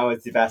 and I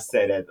was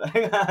devastated.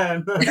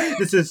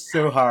 This is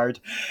so hard.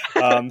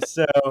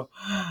 So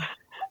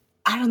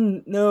I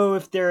don't know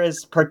if there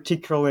is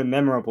particularly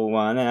memorable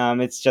one.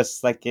 It's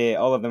just like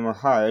all of them are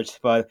hard,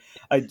 but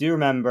I do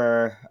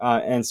remember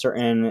in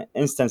certain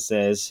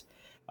instances,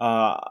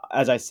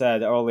 as I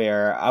said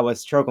earlier, I was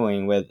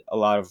struggling with a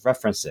lot of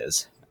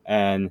references,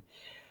 and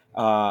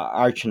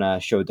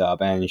Archana showed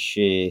up and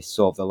she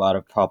solved a lot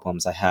of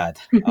problems I had.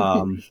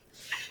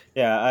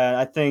 Yeah,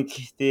 I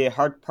think the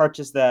hard part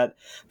is that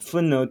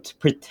Footnote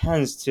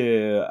pretends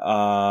to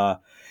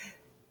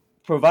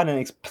provide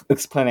an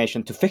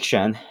explanation to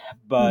fiction,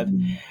 but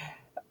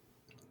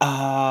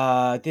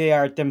Mhm. they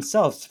are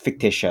themselves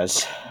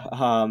fictitious.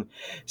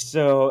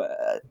 So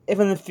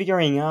even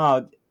figuring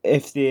out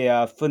if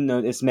the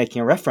footnote is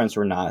making a reference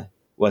or not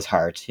was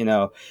hard.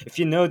 If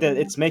you know that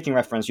it's making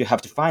reference, you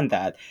have to find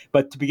that.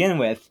 But to begin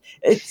with,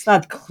 it's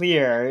not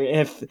clear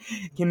if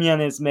Kim Yan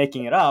is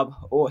making it up,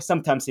 or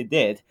sometimes he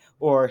did,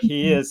 or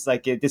he is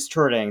like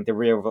distorting the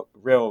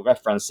real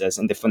references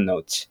in the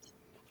footnotes.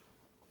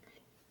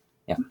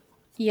 Yeah.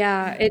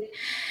 Yeah,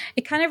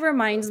 it kind of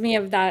reminds me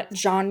of that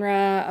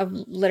genre of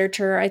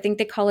literature. I think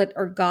they call it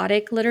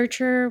ergodic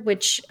literature,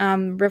 which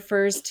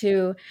refers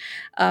to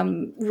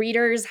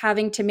readers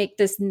having to make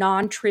this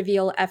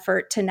non-trivial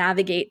effort to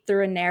navigate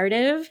through a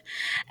narrative.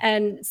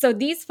 And so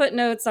these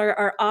footnotes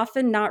are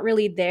often not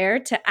really there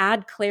to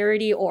add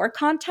clarity or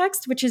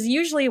context, which is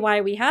usually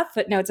why we have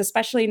footnotes,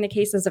 especially in the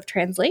cases of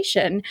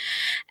translation.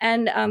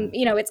 And,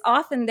 it's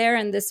often there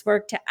in this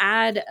work to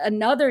add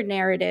another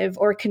narrative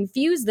or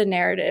confuse the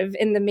narrative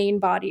in the main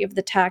body of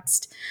the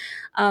text.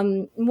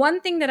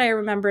 One thing that I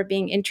remember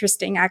being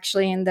interesting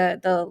actually in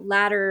the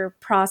latter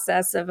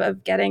process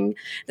of getting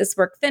this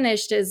work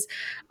finished is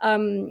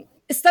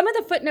some of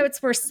the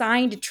footnotes were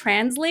signed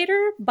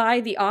translator by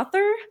the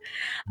author.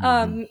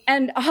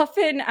 And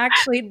often,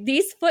 actually,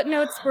 these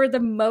footnotes were the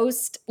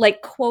most,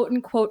 like, quote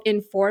unquote,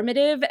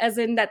 informative, as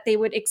in that they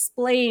would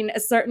explain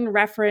a certain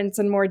reference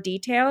in more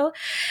detail.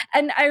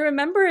 And I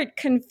remember it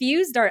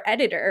confused our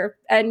editor,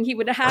 and he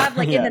would have,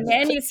 like, in the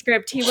Yes.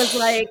 manuscript, he was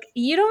like,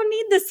 "You don't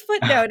need this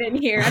footnote in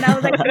here." And I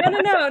was like,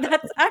 no,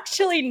 that's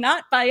actually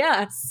not by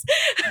us.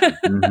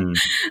 Mhm.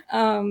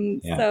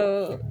 Yeah.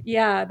 So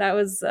yeah, that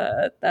was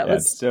Yeah. that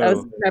was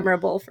So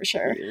memorable for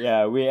sure.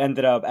 yeah, we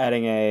ended up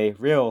adding a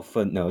real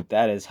footnote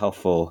that is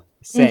helpful,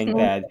 saying Mhm.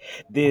 that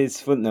these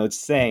footnotes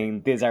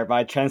saying these are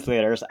by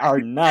translators are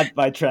not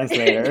by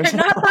translators. They're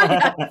not by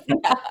us.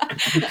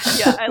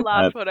 Yeah, I Yep.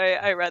 laughed when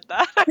I read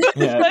that. I was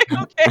Yeah. like,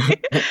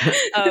 okay.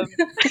 Um,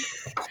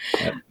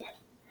 Yep.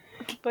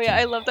 but yeah,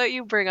 I love that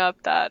you bring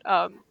up that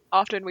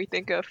often we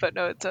think of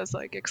footnotes as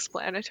like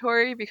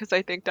explanatory, because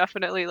I think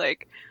definitely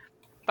like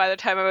by the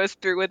time I was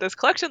through with this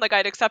collection, like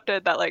I'd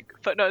accepted that like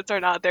footnotes are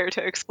not there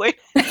to explain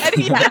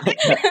anything. That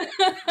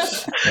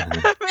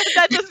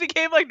just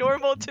became like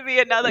normal to me,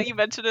 and now that you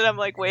mention it, I'm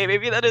like, wait,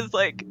 maybe that is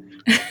like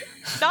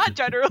not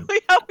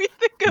generally how we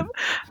think of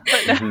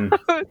footnotes.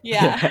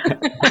 Yeah.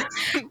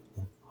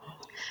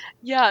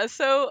 Yeah,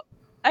 so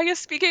I guess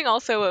speaking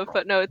also of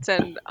footnotes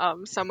and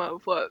some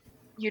of what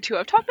you two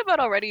have talked about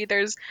already,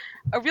 there's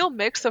a real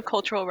mix of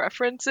cultural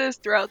references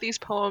throughout these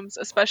poems,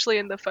 especially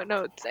in the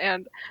footnotes.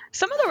 And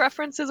some of the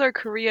references are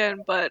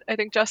Korean, but I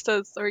think just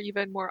as, or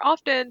even more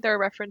often, there are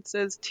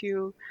references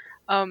to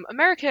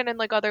American and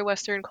like other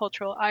Western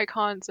cultural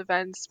icons,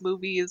 events,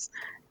 movies,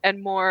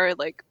 and more.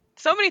 Like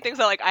so many things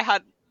that like I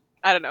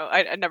don't know,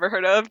 I never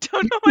heard of,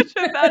 don't know much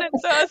about it.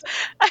 So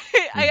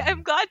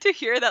I'm glad to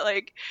hear that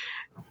like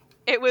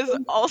it was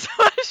also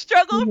a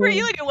struggle for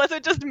you. Like it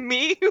wasn't just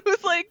me who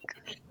was like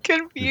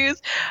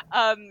confused,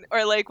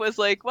 or like was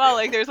like, well,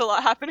 like there's a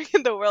lot happening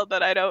in the world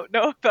that I don't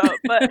know about.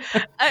 But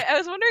I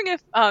was wondering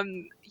if,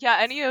 yeah,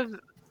 any of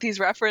these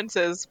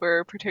references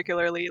were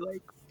particularly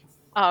like,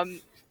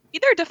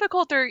 either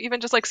difficult or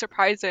even just like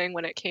surprising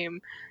when it came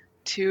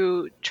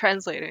to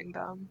translating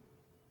them.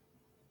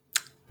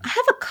 I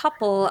have a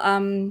couple.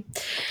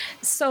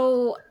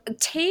 So,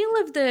 Tale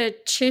of the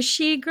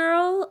Chishi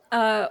Girl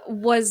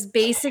was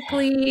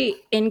basically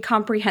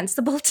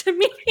incomprehensible to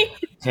me.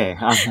 Okay,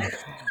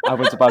 I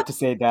was about to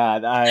say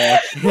that. I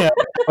actually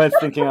was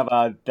thinking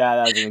about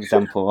that as an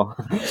example.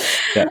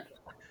 Yeah.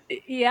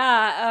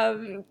 Yeah,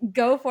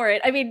 go for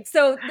it. I mean,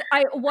 so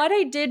what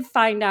I did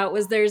find out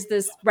was there's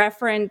this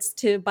reference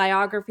to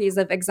biographies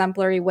of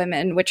exemplary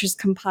women, which is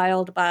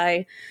compiled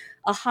by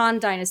a Han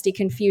Dynasty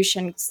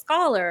Confucian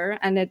scholar,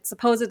 and it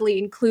supposedly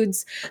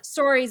includes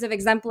stories of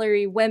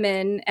exemplary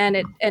women, and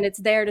it's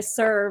there to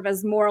serve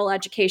as moral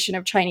education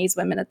of Chinese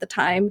women at the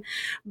time.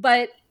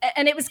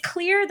 And it was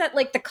clear that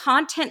like the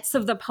contents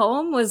of the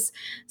poem was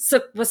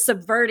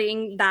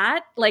subverting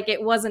that. Like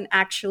it wasn't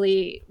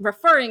actually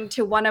referring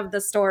to one of the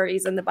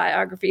stories in the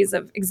biographies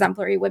of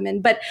exemplary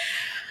women. But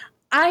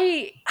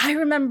I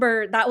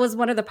remember that was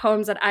one of the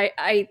poems that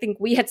I think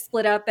we had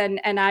split up,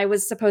 and I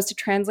was supposed to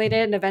translate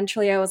it, and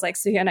eventually I was like,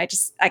 Soo-Hyun,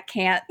 I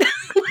can't.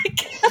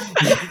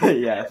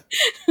 Yeah.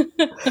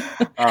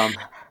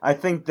 I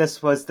think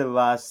this was the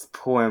last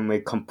poem we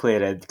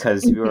completed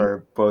because we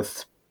were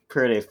both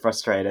pretty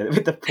frustrated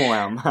with the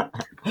poem.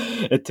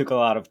 It took a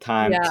lot of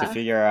time to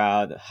figure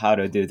out how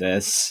to do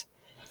this.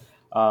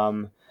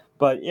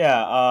 But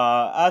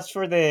yeah, as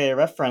for the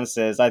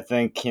references, I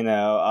think,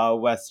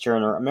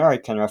 Western or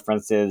American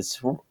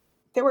references,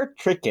 they were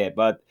tricky,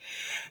 but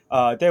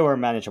they were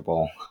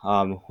manageable.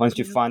 Once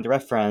you find the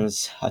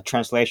reference,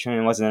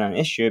 translation wasn't an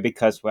issue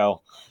because,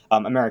 well,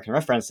 American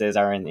references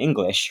are in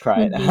English,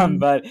 right?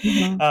 But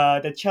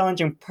the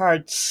challenging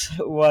part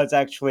was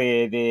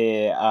actually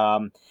the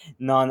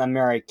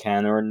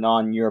non-American or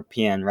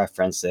non-European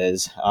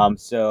references.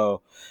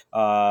 So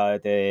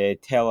the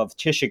Tale of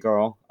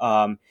Chishigoro,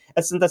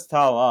 it's in the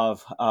style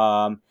of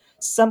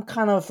some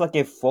kind of like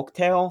a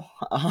folktale,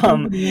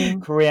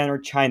 Korean or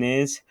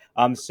Chinese.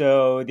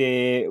 So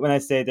when I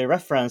say the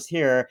reference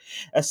here,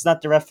 it's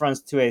not the reference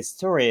to a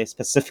story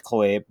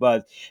specifically,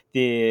 but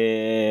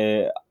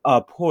the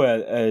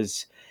poet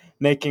is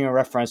making a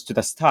reference to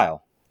the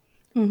style.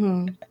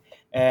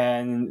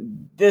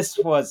 And this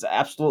was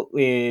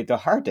absolutely the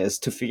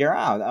hardest to figure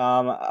out.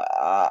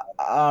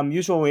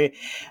 Usually,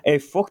 a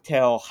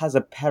folktale has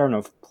a pattern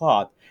of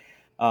plot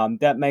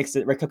that makes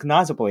it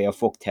recognizably a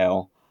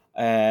folktale,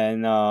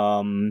 and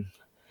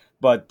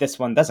but this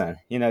one doesn't.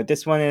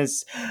 This one it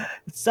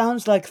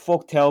sounds like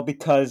folktale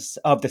because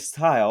of the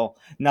style,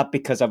 not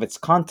because of its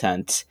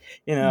content.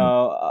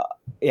 Period.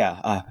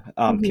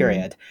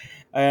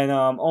 And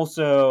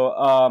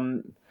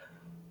also,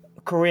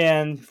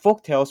 Korean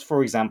folktales,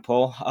 for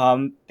example,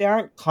 they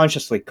aren't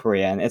consciously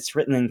Korean. It's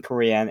written in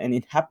Korean and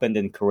it happened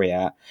in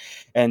Korea,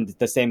 and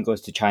the same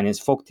goes to Chinese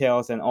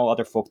folktales and all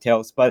other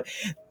folktales. But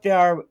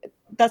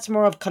that's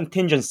more of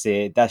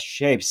contingency that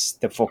shapes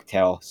the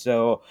folktale.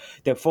 So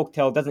the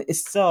folktale doesn't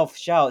itself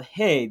shout,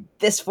 "Hey,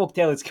 this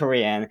folktale is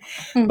Korean."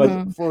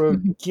 But for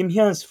Kim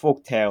Hyun's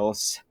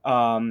folktales,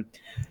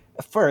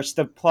 first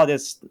the plot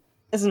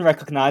isn't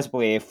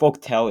recognizably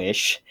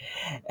folktale-ish,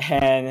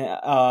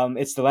 and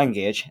it's the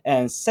language.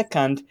 And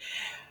second,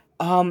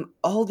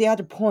 all the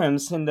other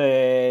poems in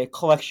the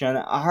collection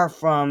are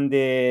from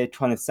the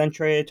 20th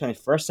century,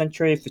 21st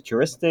century,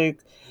 futuristic,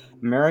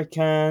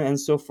 American, and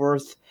so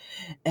forth.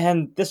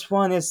 And this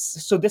one is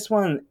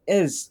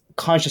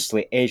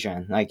consciously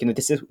Asian.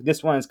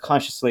 This one is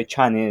consciously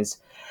Chinese.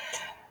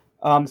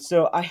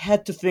 So I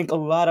had to think a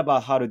lot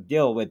about how to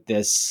deal with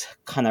this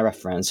kind of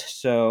reference.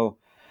 So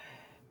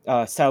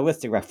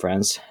stylistic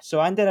reference. So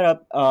I ended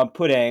up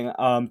putting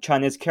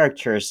Chinese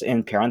characters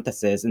in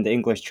parentheses in the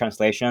English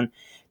translation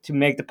to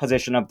make the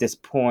position of this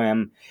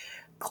poem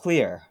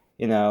clear.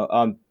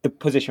 The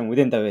position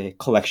within the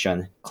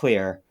collection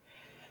clear.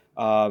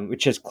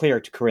 Which is clear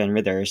to Korean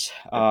readers,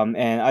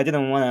 and I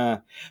didn't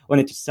want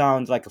it to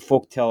sound like a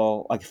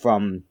folktale, like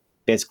from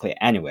basically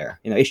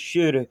anywhere. It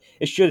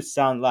should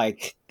sound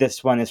like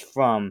this one is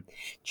from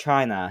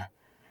China,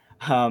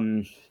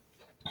 and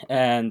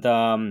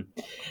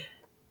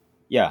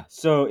yeah.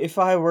 So if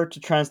I were to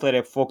translate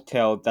a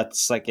folktale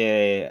that's like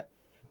a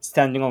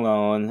standing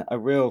alone, a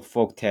real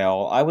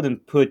folktale, I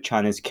wouldn't put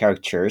Chinese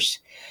characters.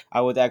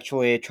 I would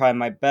actually try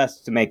my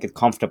best to make it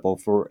comfortable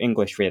for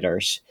English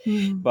readers.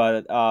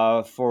 But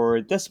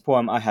for this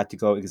poem, I had to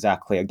go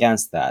exactly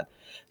against that.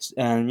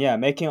 And yeah,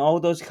 making all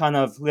those kind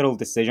of little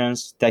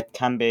decisions that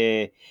can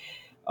be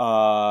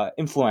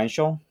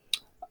influential,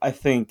 I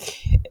think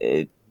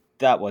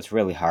that was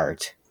really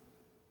hard.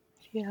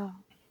 Yeah.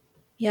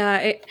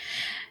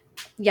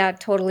 Yeah,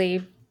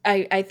 totally.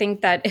 I think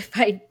that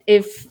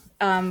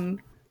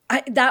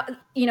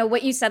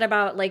what you said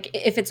about like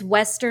if it's a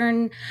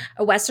Western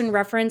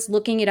reference,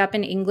 looking it up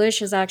in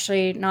English is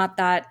actually not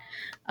that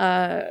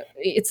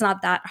it's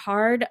not that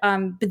hard.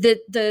 But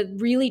the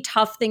really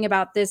tough thing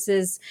about this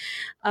is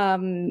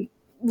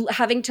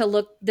having to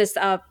look this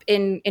up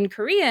in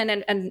Korean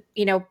and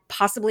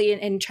possibly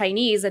in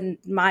Chinese, and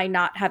my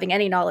not having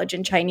any knowledge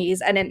in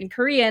Chinese, and in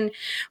Korean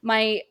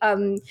my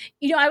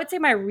I would say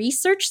my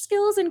research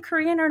skills in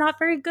Korean are not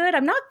very good.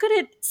 I'm not good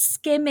at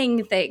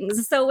skimming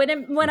things. So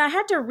when I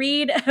had to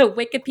read a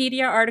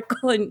Wikipedia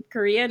article in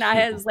Korean,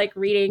 I was like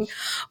reading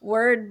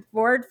word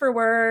for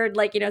word,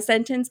 like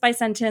sentence by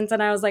sentence,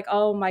 and I was like,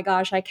 oh my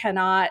gosh, I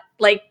cannot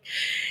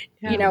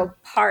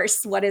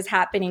parse what is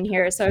happening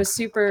here. So I was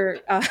super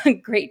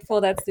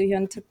grateful that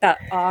Soo-Hyun took that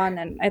on.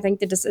 And I think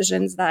the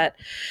decisions that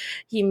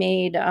he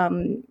made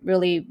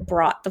really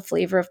brought the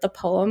flavor of the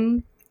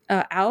poem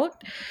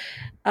out.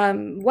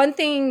 One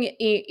thing,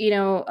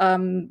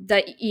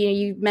 that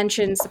you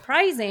mentioned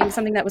surprising,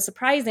 something that was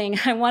surprising,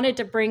 I wanted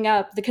to bring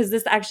up because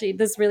this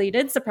really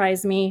did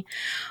surprise me,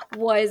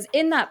 was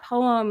in that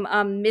poem,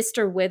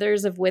 Mr.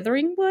 Withers of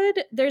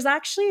Witheringwood. There's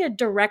actually a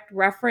direct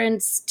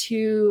reference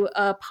to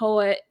a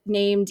poet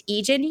named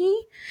Ijeni,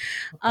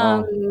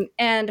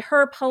 and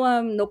her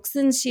poem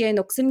녹슨 시의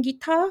녹슨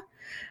기타,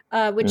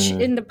 which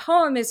in the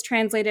poem is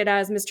translated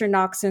as Mr.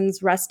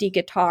 Noxon's rusty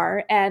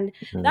guitar. And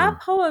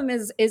that poem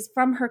is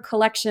from her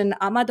collection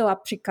Amado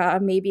Africa,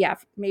 maybe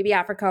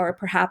Africa or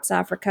perhaps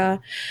Africa.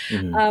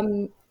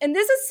 And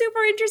this is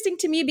super interesting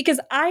to me because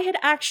I had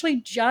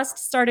actually just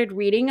started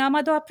reading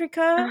Amado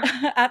Africa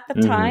at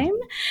the time.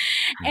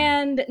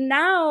 And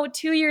now,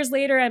 2 years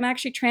later, I'm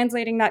actually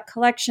translating that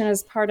collection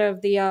as part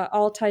of the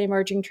Altai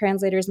Emerging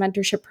Translators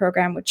Mentorship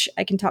Program, which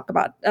I can talk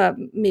about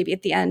maybe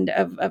at the end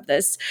of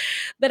this.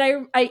 But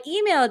I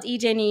emailed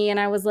Ijeni and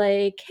I was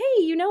like,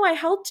 hey, I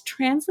helped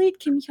translate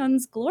Kim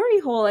Hyun's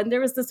Glory Hole. And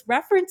there was this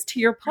reference to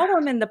your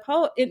poem in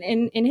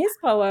in his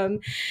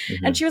poem.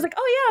 And she was like,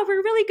 oh, yeah,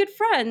 we're really good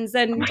friends.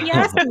 And he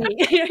asked me,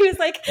 he was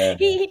like,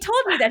 he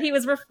told me that he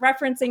was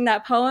referencing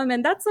that poem.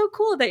 And that's so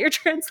cool that you're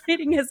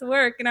translating his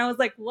work. And I was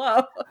like,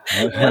 whoa,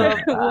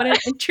 what an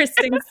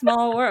interesting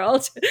small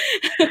world.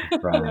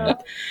 Right.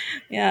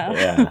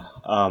 Yeah.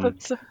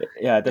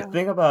 The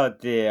thing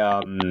about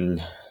the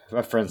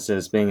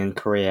references being in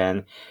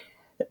Korean,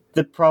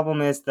 the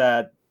problem is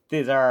that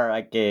these are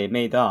like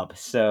made up.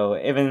 So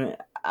even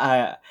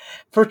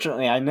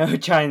fortunately, I know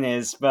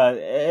Chinese, but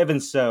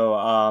even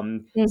so,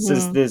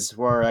 since these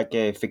were like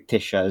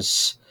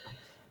fictitious,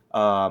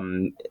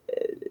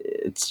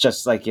 it's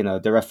just like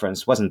the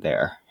reference wasn't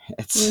there.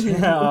 It's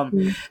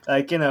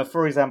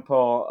for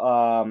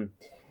example,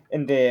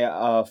 in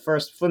the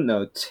first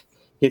footnote,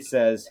 it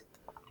says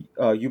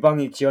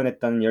유방이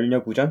지원했던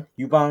열녀구전.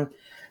 유방,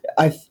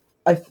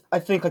 I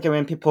think like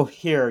when people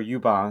hear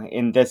Yubang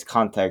in this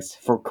context,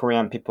 for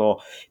Korean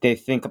people, they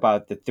think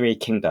about the three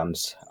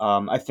kingdoms.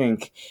 I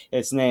think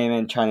its name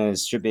in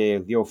Chinese should be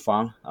Liu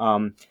Fang.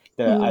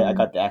 I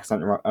got the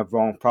accent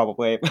wrong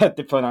probably, but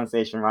the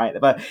pronunciation right.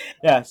 But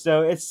yeah,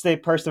 so it's the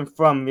person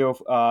from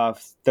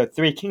the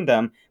three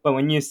kingdom. But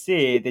when you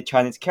see the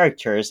Chinese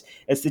characters,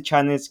 it's the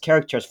Chinese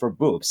characters for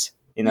boobs.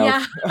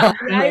 Yeah, I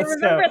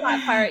remember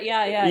that part.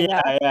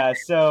 Yeah.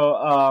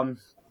 So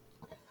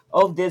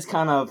all this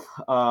kind of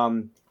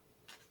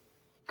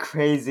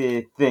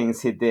crazy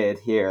things he did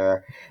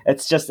here,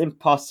 it's just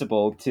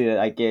impossible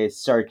to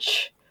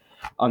search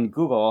on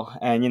Google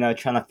and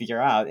trying to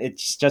figure out.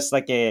 It's just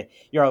like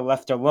you're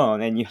left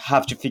alone and you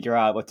have to figure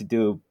out what to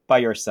do by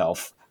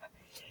yourself.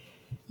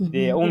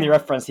 The only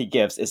reference he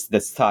gives is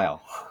the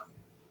style.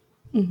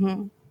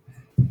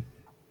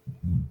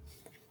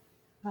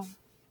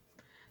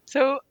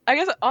 So I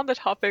guess on the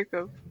topic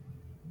of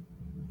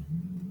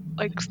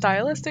like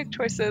stylistic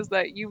choices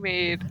that you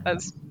made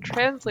as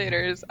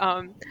translators,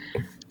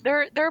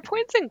 there are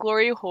points in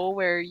Glory Hole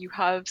where you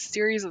have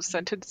series of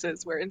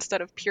sentences where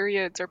instead of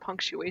periods or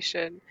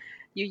punctuation,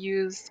 you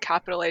use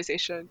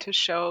capitalization to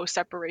show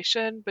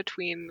separation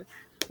between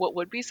what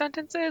would be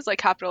sentences, like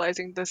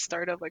capitalizing the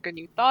start of like a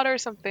new thought or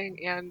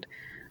something. And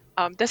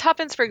this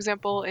happens, for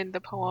example, in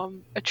the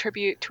poem A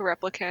Tribute to a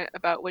Replicant,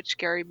 about which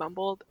Gary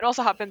mumbled. It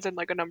also happens in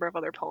like a number of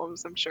other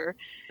poems, I'm sure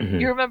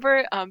you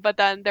remember. But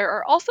then there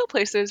are also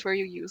places where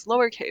you use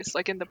lowercase,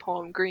 like in the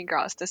poem Green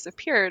Grass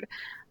Disappeared.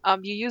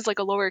 You use like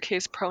a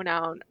lowercase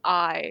pronoun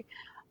I.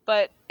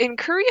 But in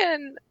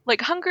Korean, like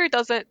Hangul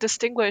doesn't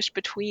distinguish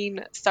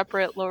between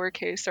separate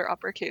lowercase or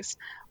uppercase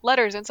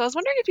letters. And so I was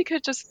wondering if you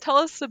could just tell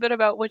us a bit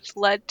about which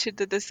led to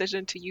the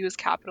decision to use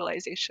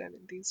capitalization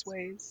in these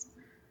ways.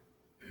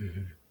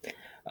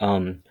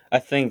 I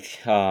think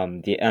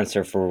the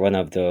answer for one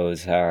of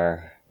those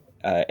are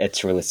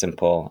it's really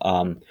simple.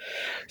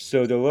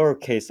 So the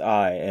lowercase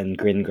I in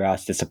Green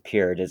Grass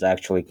Disappeared is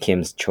actually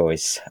Kim's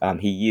choice.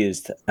 He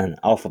used an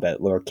alphabet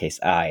lowercase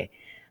I.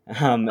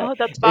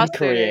 That's in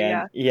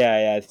Korean.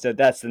 Yeah. So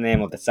that's the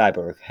name of the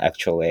cyborg,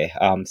 actually.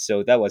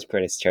 So that was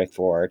pretty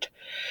straightforward.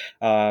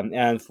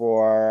 And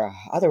for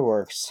other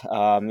works,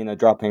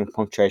 dropping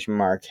punctuation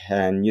mark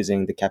and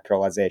using the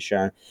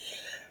capitalization,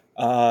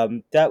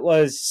 that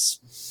was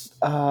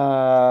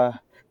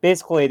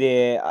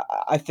basically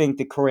I think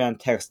the Korean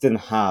text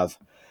didn't have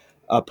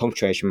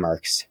punctuation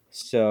marks.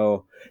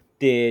 So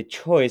the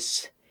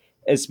choice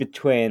is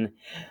between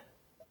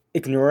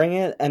ignoring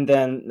it and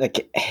then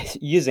like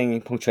using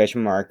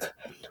punctuation mark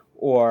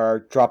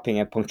or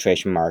dropping a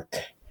punctuation mark.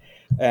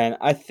 And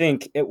I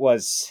think it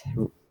was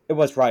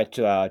right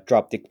to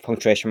drop the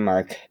punctuation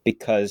mark,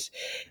 because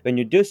when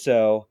you do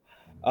so,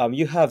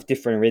 you have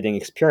different reading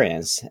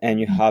experience and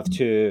you have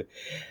to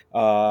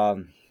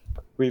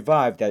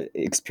revive that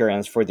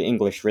experience for the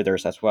English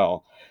readers as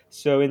well.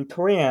 So in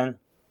Korean,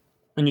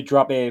 when you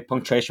drop a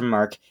punctuation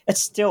mark,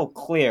 it's still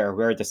clear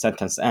where the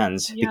sentence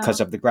ends because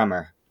of the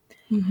grammar.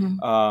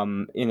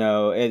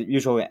 It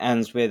usually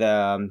ends with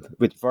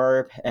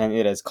verb and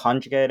it is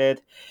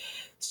conjugated.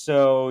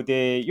 So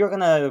you're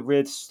gonna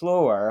read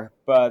slower,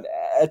 but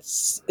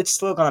it's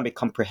still gonna be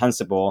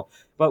comprehensible.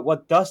 But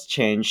what does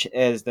change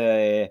is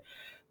the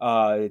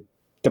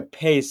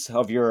pace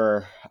of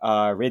your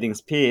reading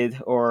speed,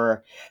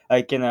 or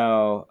like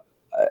how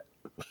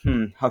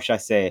should I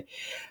say?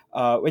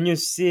 When you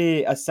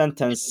see a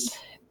sentence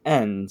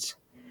end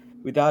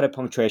without a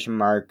punctuation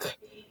mark,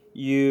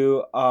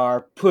 you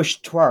are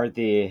pushed toward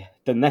the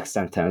next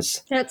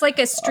sentence. Yeah, it's like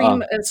a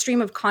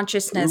stream of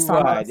consciousness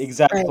Right, almost.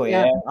 exactly.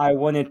 Right, yeah. And I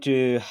wanted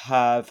to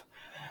have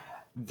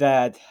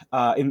that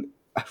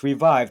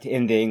revived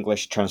in the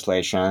English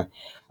translation.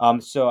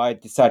 So I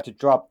decided to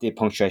drop the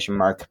punctuation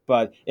mark.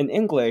 But in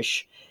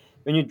English,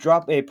 when you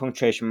drop a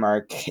punctuation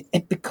mark,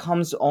 it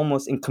becomes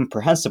almost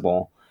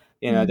incomprehensible.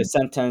 The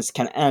sentence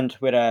can end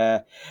with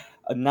a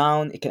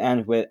noun, it can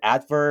end with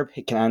adverb,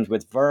 it can end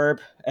with verb,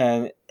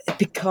 and it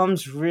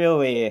becomes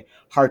really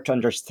hard to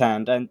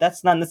understand. And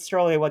that's not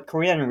necessarily what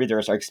Korean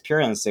readers are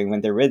experiencing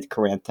when they read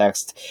Korean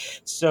text.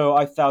 So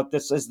I felt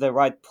this is the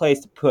right place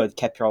to put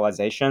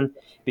capitalization,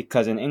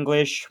 because in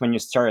English, when you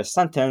start a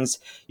sentence,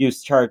 you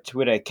start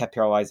with a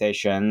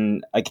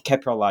capitalization, like a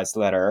capitalized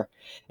letter.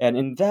 And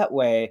in that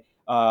way,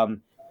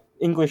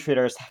 English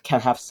readers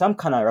can have some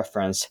kind of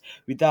reference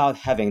without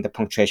having the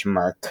punctuation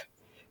mark.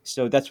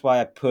 So that's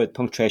why I put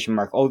punctuation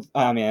mark.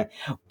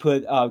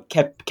 Put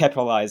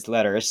capitalized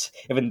letters,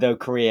 even though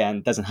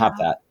Korean doesn't have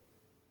that.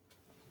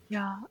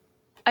 Yeah,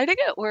 I think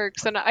it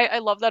works, and I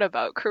love that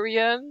about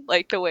Korean,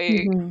 like the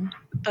way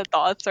the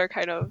thoughts are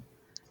kind of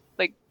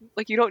like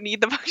you don't need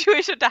the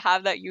punctuation to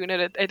have that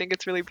unit. I think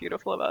it's really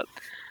beautiful about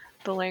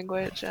the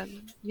language,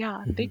 and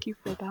yeah, thank you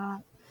for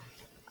that.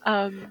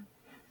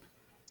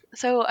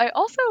 So I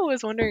also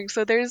was wondering,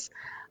 so there's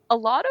a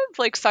lot of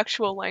like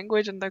sexual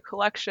language in the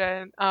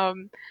collection,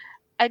 and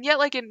yet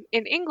like in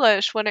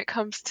English, when it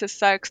comes to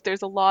sex,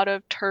 there's a lot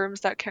of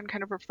terms that can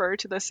kind of refer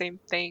to the same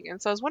thing.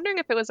 And so I was wondering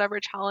if it was ever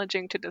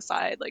challenging to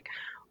decide like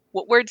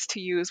what words to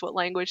use, what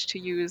language to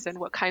use, and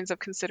what kinds of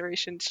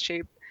considerations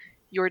shape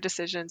your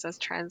decisions as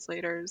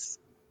translators.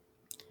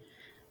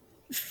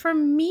 For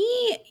me,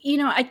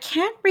 I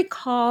can't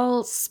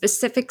recall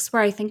specifics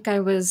where I think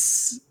I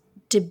was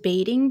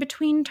debating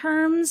between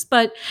terms,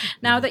 but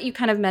now that you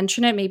kind of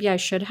mention it, maybe I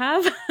should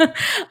have.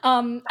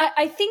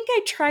 I think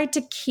I tried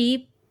to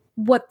keep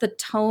what the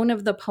tone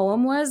of the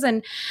poem was,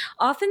 and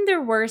often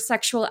there were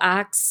sexual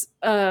acts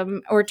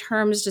or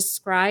terms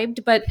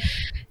described, but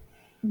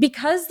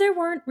because there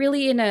weren't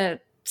really in a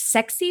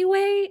sexy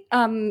way,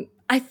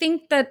 I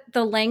think that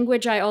the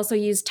language I also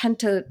use tend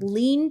to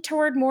lean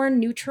toward more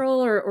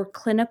neutral or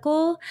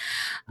clinical.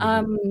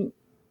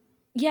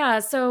 Yeah,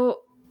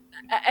 so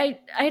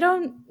I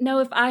don't know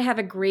if I have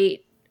a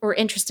great or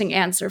interesting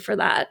answer for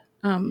that.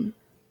 I'm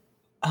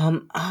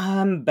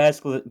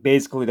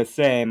basically the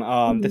same.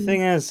 The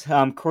thing is,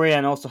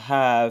 Korean also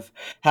has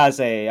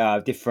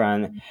a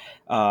different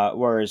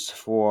words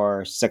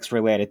for sex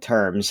related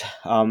terms.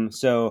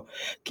 So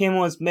Kim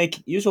was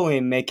usually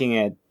making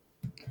it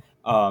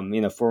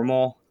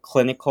formal,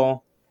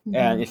 clinical,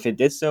 and if it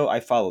did so, I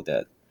followed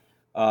it.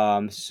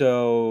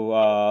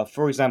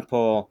 For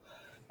example,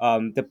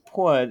 the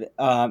poet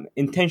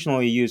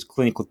intentionally used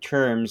clinical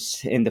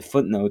terms in the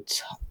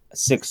footnote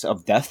 6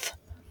 of Death.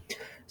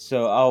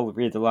 So I'll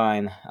read the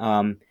line.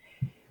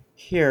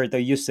 Here,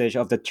 the usage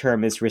of the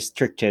term is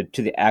restricted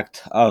to the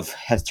act of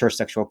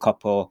heterosexual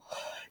couple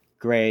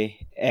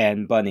Gray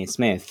and Bunny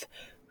Smith,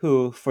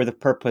 who, for the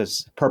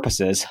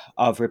purposes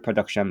of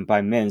reproduction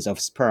by means of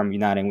sperm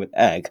uniting with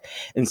egg,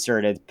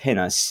 inserted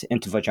penis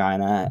into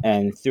vagina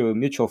and through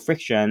mutual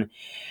friction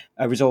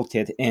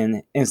resulted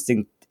in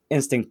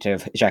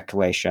instinctive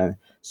ejaculation.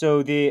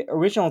 So the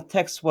original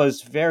text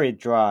was very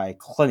dry,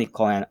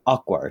 clinical, and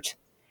awkward.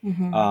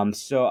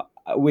 So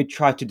we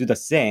try to do the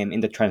same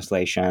in the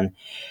translation.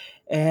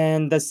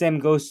 And the same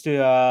goes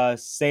to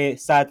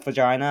sad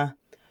vagina.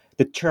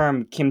 The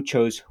term Kim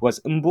chose was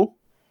umbu,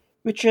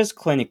 which is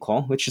pretty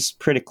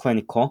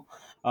clinical.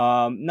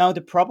 Now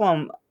the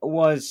problem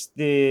was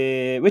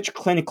which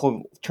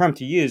clinical term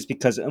to use,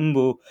 because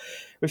umbu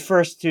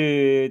refers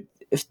to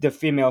the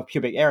female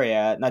pubic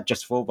area, not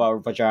just vulva or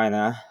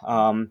vagina.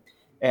 And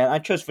I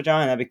chose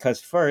vagina because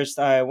first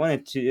I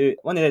wanted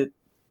it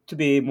to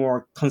be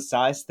more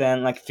concise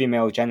than like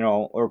female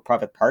genital or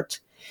private part.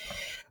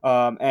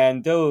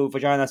 And though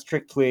vagina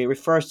strictly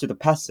refers to the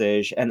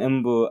passage and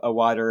umbu a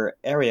wider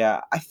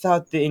area, I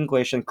thought the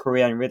English and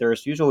Korean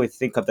readers usually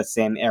think of the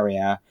same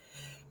area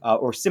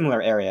or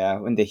similar area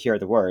when they hear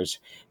the words.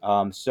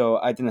 So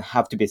I didn't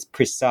have to be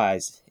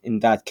precise in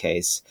that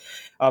case.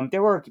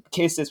 There were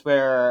cases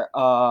where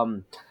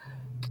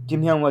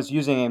Kim Hyun was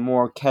using a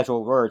more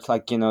casual words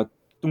like,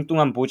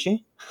 뚱뚱한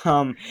보지?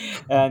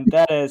 And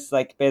that is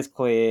like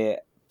basically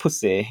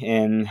pussy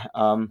in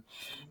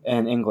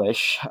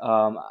English.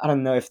 I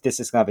don't know if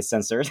this is gonna be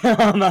censored.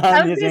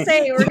 I was gonna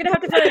say we're gonna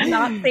have to put a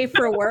not safe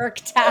for work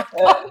tag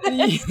on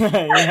this.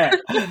 Yeah.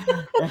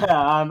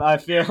 I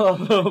feel a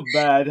little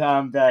bad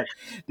that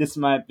this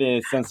might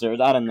be censored.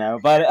 I don't know,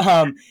 but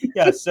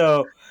yeah.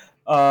 So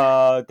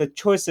the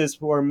choices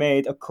were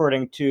made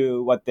according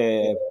to what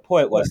the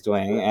poet was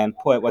doing, and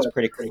poet was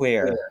pretty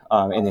clear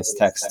in his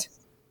text.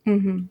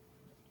 Mm-hmm.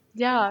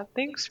 Yeah,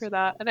 thanks for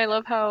that. And I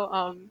love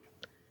how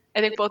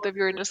I think both of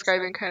you are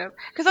describing kind of,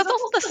 because that's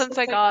also the sense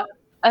I got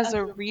as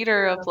a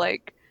reader of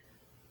like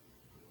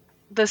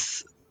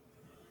this,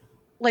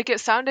 like it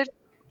sounded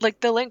like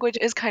the language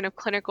is kind of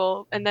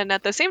clinical, and then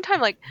at the same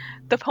time like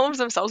the poems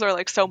themselves are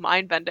like so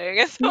mind-bending,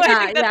 and so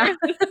I think that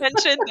there's this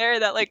tension there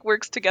that like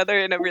works together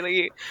in a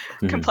really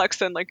complex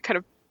and like kind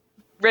of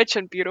rich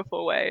and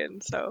beautiful way.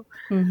 And so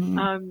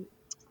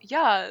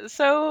yeah,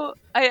 so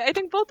I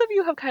think both of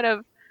you have kind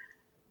of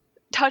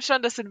touched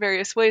on this in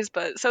various ways,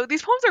 but so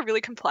these poems are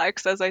really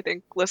complex, as I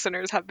think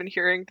listeners have been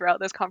hearing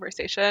throughout this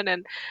conversation,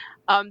 and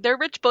they're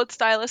rich both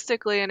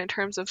stylistically and in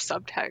terms of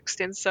subtext.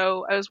 And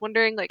so I was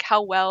wondering like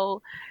how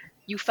well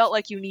you felt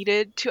like you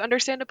needed to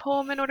understand a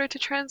poem in order to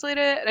translate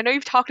it. And I know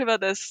you've talked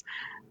about this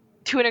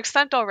to an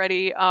extent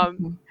already.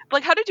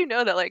 Like, how did you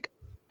know that like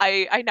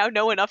I now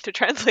know enough to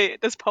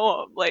translate this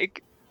poem?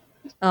 Like,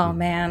 oh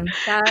man,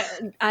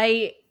 that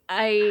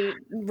I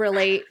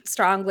relate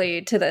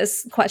strongly to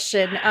this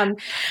question.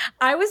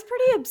 I was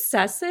pretty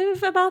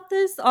obsessive about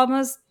this,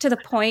 almost to the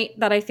point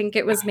that I think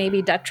it was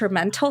maybe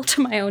detrimental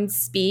to my own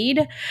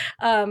speed.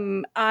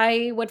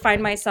 I would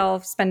find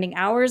myself spending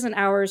hours and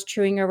hours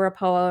chewing over a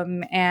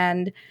poem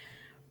and,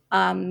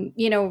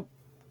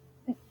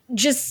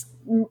 just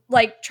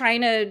like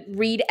trying to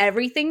read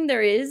everything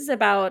there is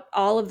about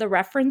all of the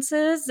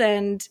references.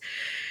 And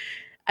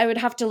I would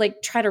have to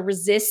like try to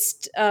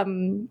resist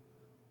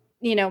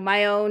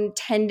my own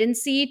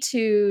tendency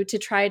to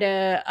try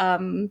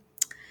to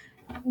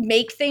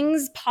make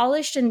things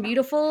polished and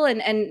beautiful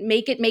and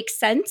make it make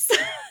sense.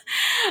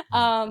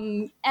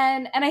 And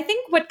I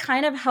think what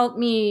kind of helped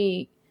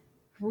me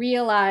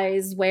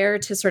realize where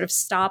to sort of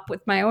stop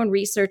with my own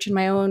research and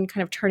my own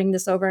kind of turning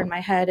this over in my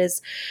head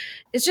is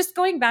just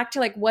going back to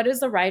like, what is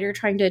the writer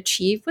trying to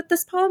achieve with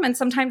this poem? And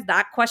sometimes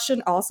that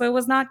question also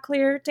was not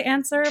clear to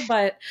answer,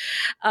 but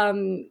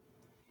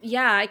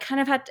I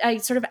kind of I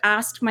sort of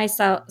asked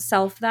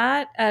myself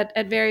that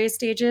at various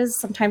stages.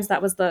 Sometimes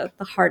that was the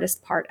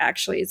hardest part,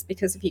 actually, is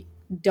because if you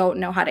don't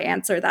know how to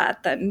answer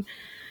that,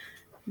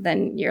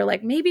 then you're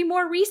like, maybe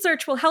more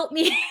research will help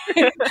me.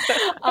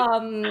 I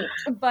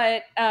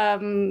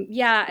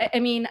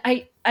mean,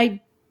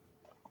 I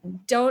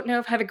don't know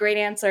if I have a great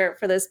answer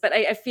for this, but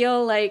I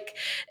feel like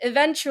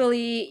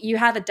eventually you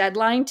have a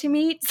deadline to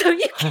meet, so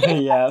you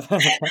can't,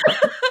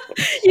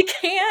 you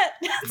can't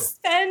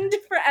spend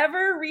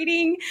forever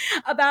reading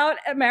about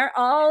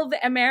all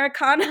the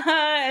Americana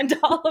and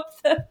all of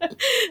the.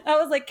 I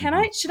was like,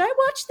 should I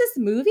watch this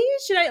movie?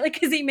 Should I like?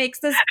 Because he makes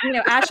this,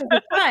 Ashes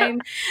of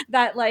Time,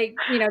 that like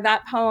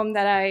that poem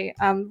that I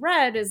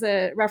read is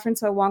a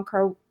reference to a Wong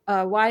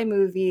Kar-wai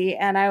movie,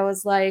 and I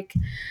was like.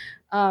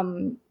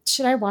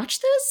 Should I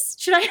watch this?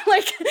 Should I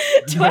like,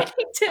 do I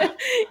need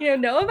to,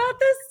 know about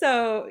this?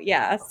 So,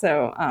 yeah.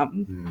 So,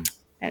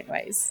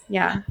 anyways,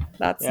 yeah,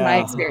 that's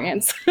my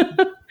experience.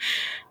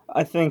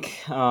 I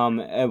think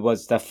it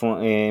was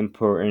definitely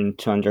important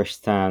to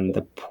understand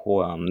the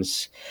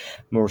poems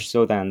more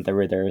so than the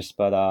readers,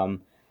 but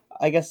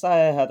I guess I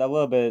had a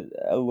little bit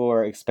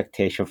lower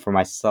expectation for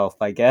myself,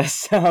 I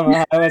guess.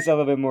 I was a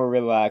little bit more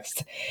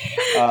relaxed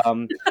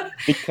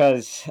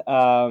because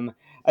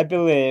I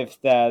believe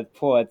that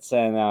poets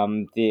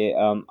and the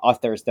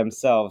authors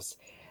themselves,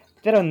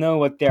 they don't know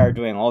what they are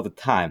doing all the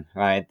time,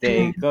 right?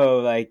 They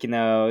go like,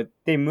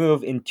 they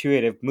move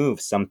intuitive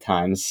moves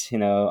sometimes,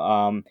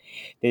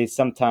 they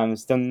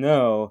sometimes don't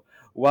know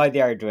why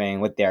they are doing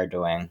what they are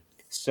doing.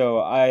 So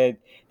I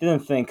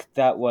didn't think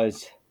that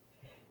was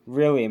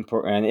really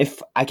important.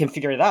 If I can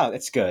figure it out,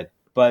 it's good.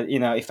 But,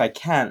 if I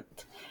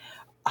can't,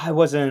 I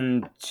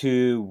wasn't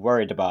too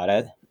worried about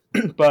it.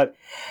 But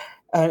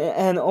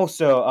and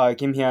also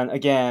Kim Hyun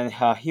again,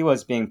 he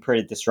was being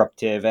pretty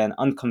disruptive and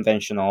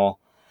unconventional,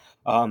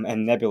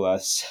 and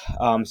nebulous.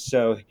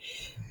 So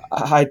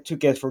I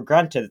took it for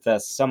granted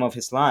that some of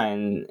his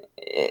line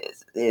it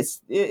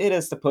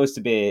is supposed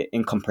to be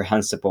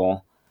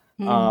incomprehensible.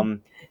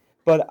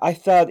 But I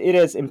thought it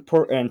is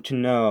important to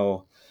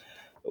know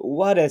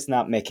what is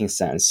not making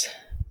sense,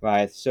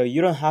 right? So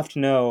you don't have to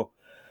know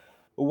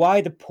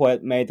why the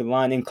poet made the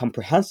line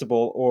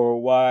incomprehensible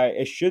or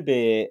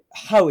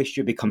how it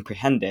should be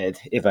comprehended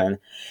even.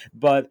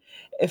 But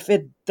if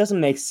it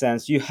doesn't make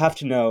sense, you have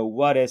to know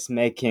what is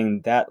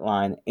making that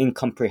line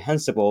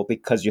incomprehensible,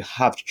 because you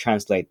have to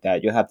translate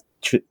that. You have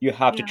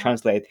to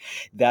translate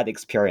that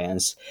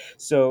experience.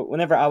 So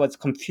whenever I was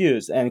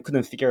confused and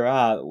couldn't figure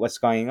out what's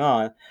going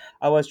on,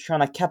 I was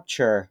trying to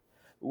capture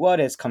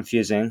what is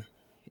confusing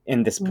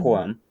in this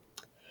poem,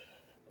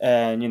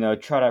 and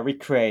try to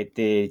recreate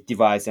the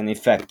device and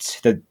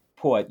effects the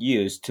poet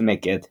used to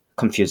make it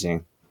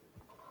confusing.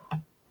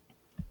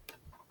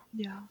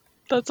 Yeah,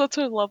 that's such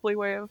a lovely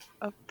way of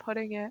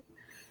putting it.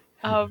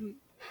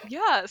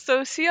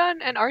 So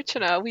Sion and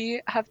Archana,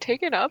 we have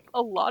taken up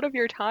a lot of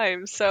your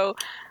time, so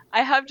I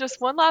have just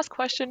one last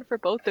question for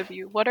both of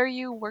you. What are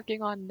you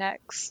working on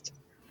next?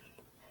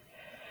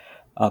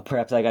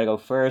 Perhaps I gotta go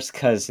first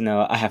because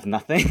I have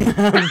nothing.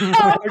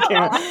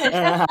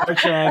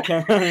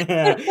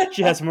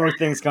 She has more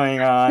things going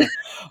on.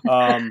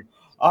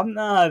 I'm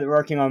not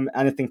working on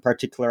anything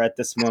particular at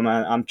this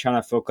moment. I'm trying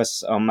to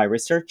focus on my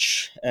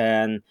research,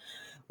 and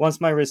once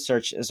my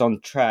research is on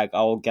track,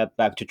 I will get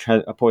back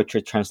to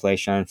poetry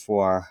translation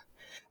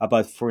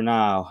but for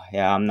now,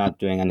 yeah, I'm not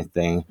doing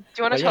anything. Do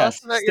you want to But tell yes,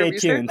 us about your stay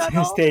research tuned. at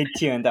all? Stay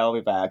tuned. I'll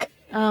be back.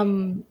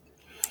 On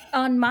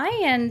my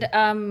end,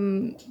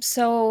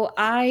 so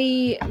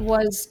I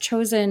was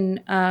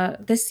chosen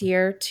this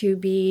year to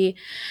be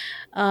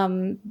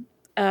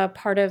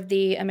part of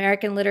the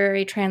American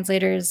Literary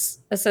Translators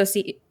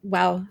Association.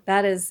 Wow,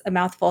 that is a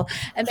mouthful.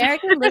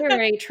 American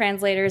Literary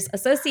Translators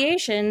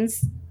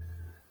Association's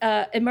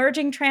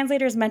Emerging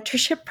Translators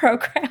Mentorship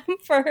Program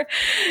for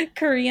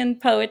Korean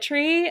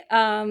poetry,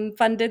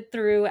 funded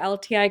through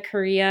LTI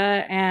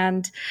Korea.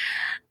 And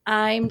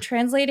I'm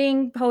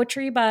translating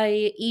poetry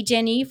by Lee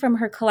Jenny from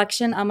her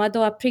collection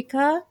Amado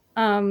Africa.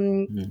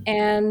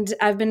 And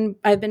I've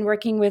been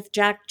working with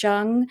Jack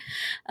Jung,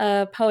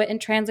 a poet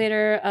and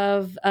translator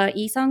of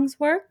Yi Sung's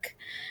work.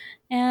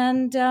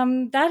 And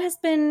that has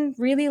been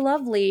really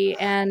lovely.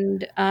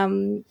 And,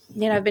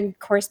 I've been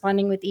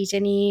corresponding with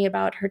Ijani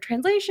about her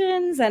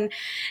translations and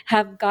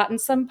have gotten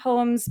some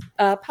poems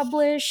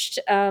published.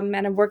 And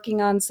I'm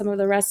working on some of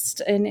the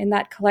rest in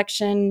that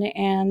collection.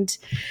 And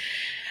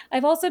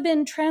I've also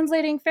been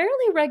translating fairly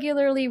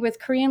regularly with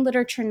Korean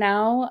Literature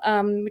Now,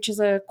 which is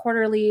a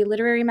quarterly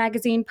literary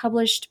magazine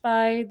published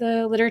by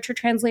the Literature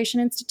Translation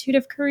Institute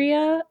of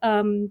Korea,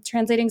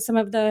 translating some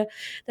of the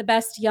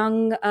best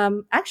young,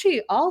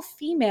 actually all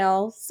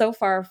female so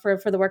far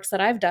for the works that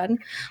I've done,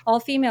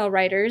 all female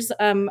writers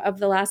of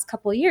the last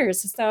couple of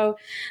years. So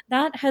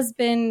that has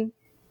been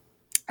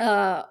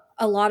a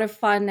lot of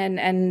fun,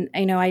 and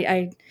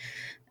I'm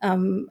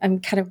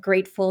kind of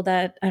grateful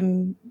that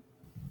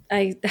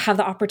I have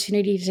the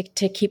opportunity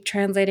to keep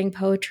translating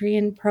poetry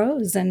and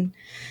prose, and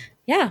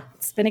yeah,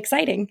 it's been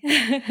exciting.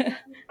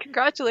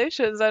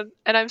 Congratulations, and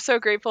I'm so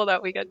grateful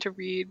that we get to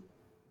read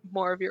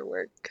more of your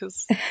work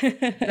because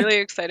really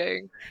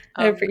exciting.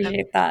 I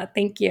appreciate that.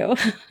 Thank you.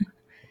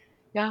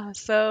 Yeah,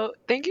 so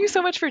thank you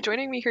so much for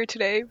joining me here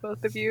today,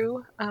 both of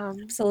you.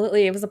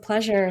 Absolutely, it was a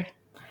pleasure.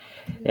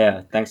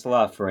 Yeah, thanks a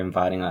lot for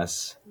inviting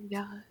us.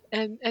 Yeah,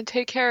 and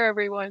take care,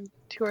 everyone,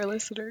 to our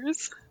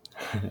listeners.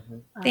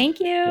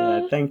 Thank you.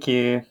 Yeah, thank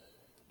you.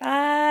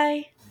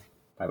 Bye.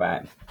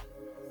 Bye-bye.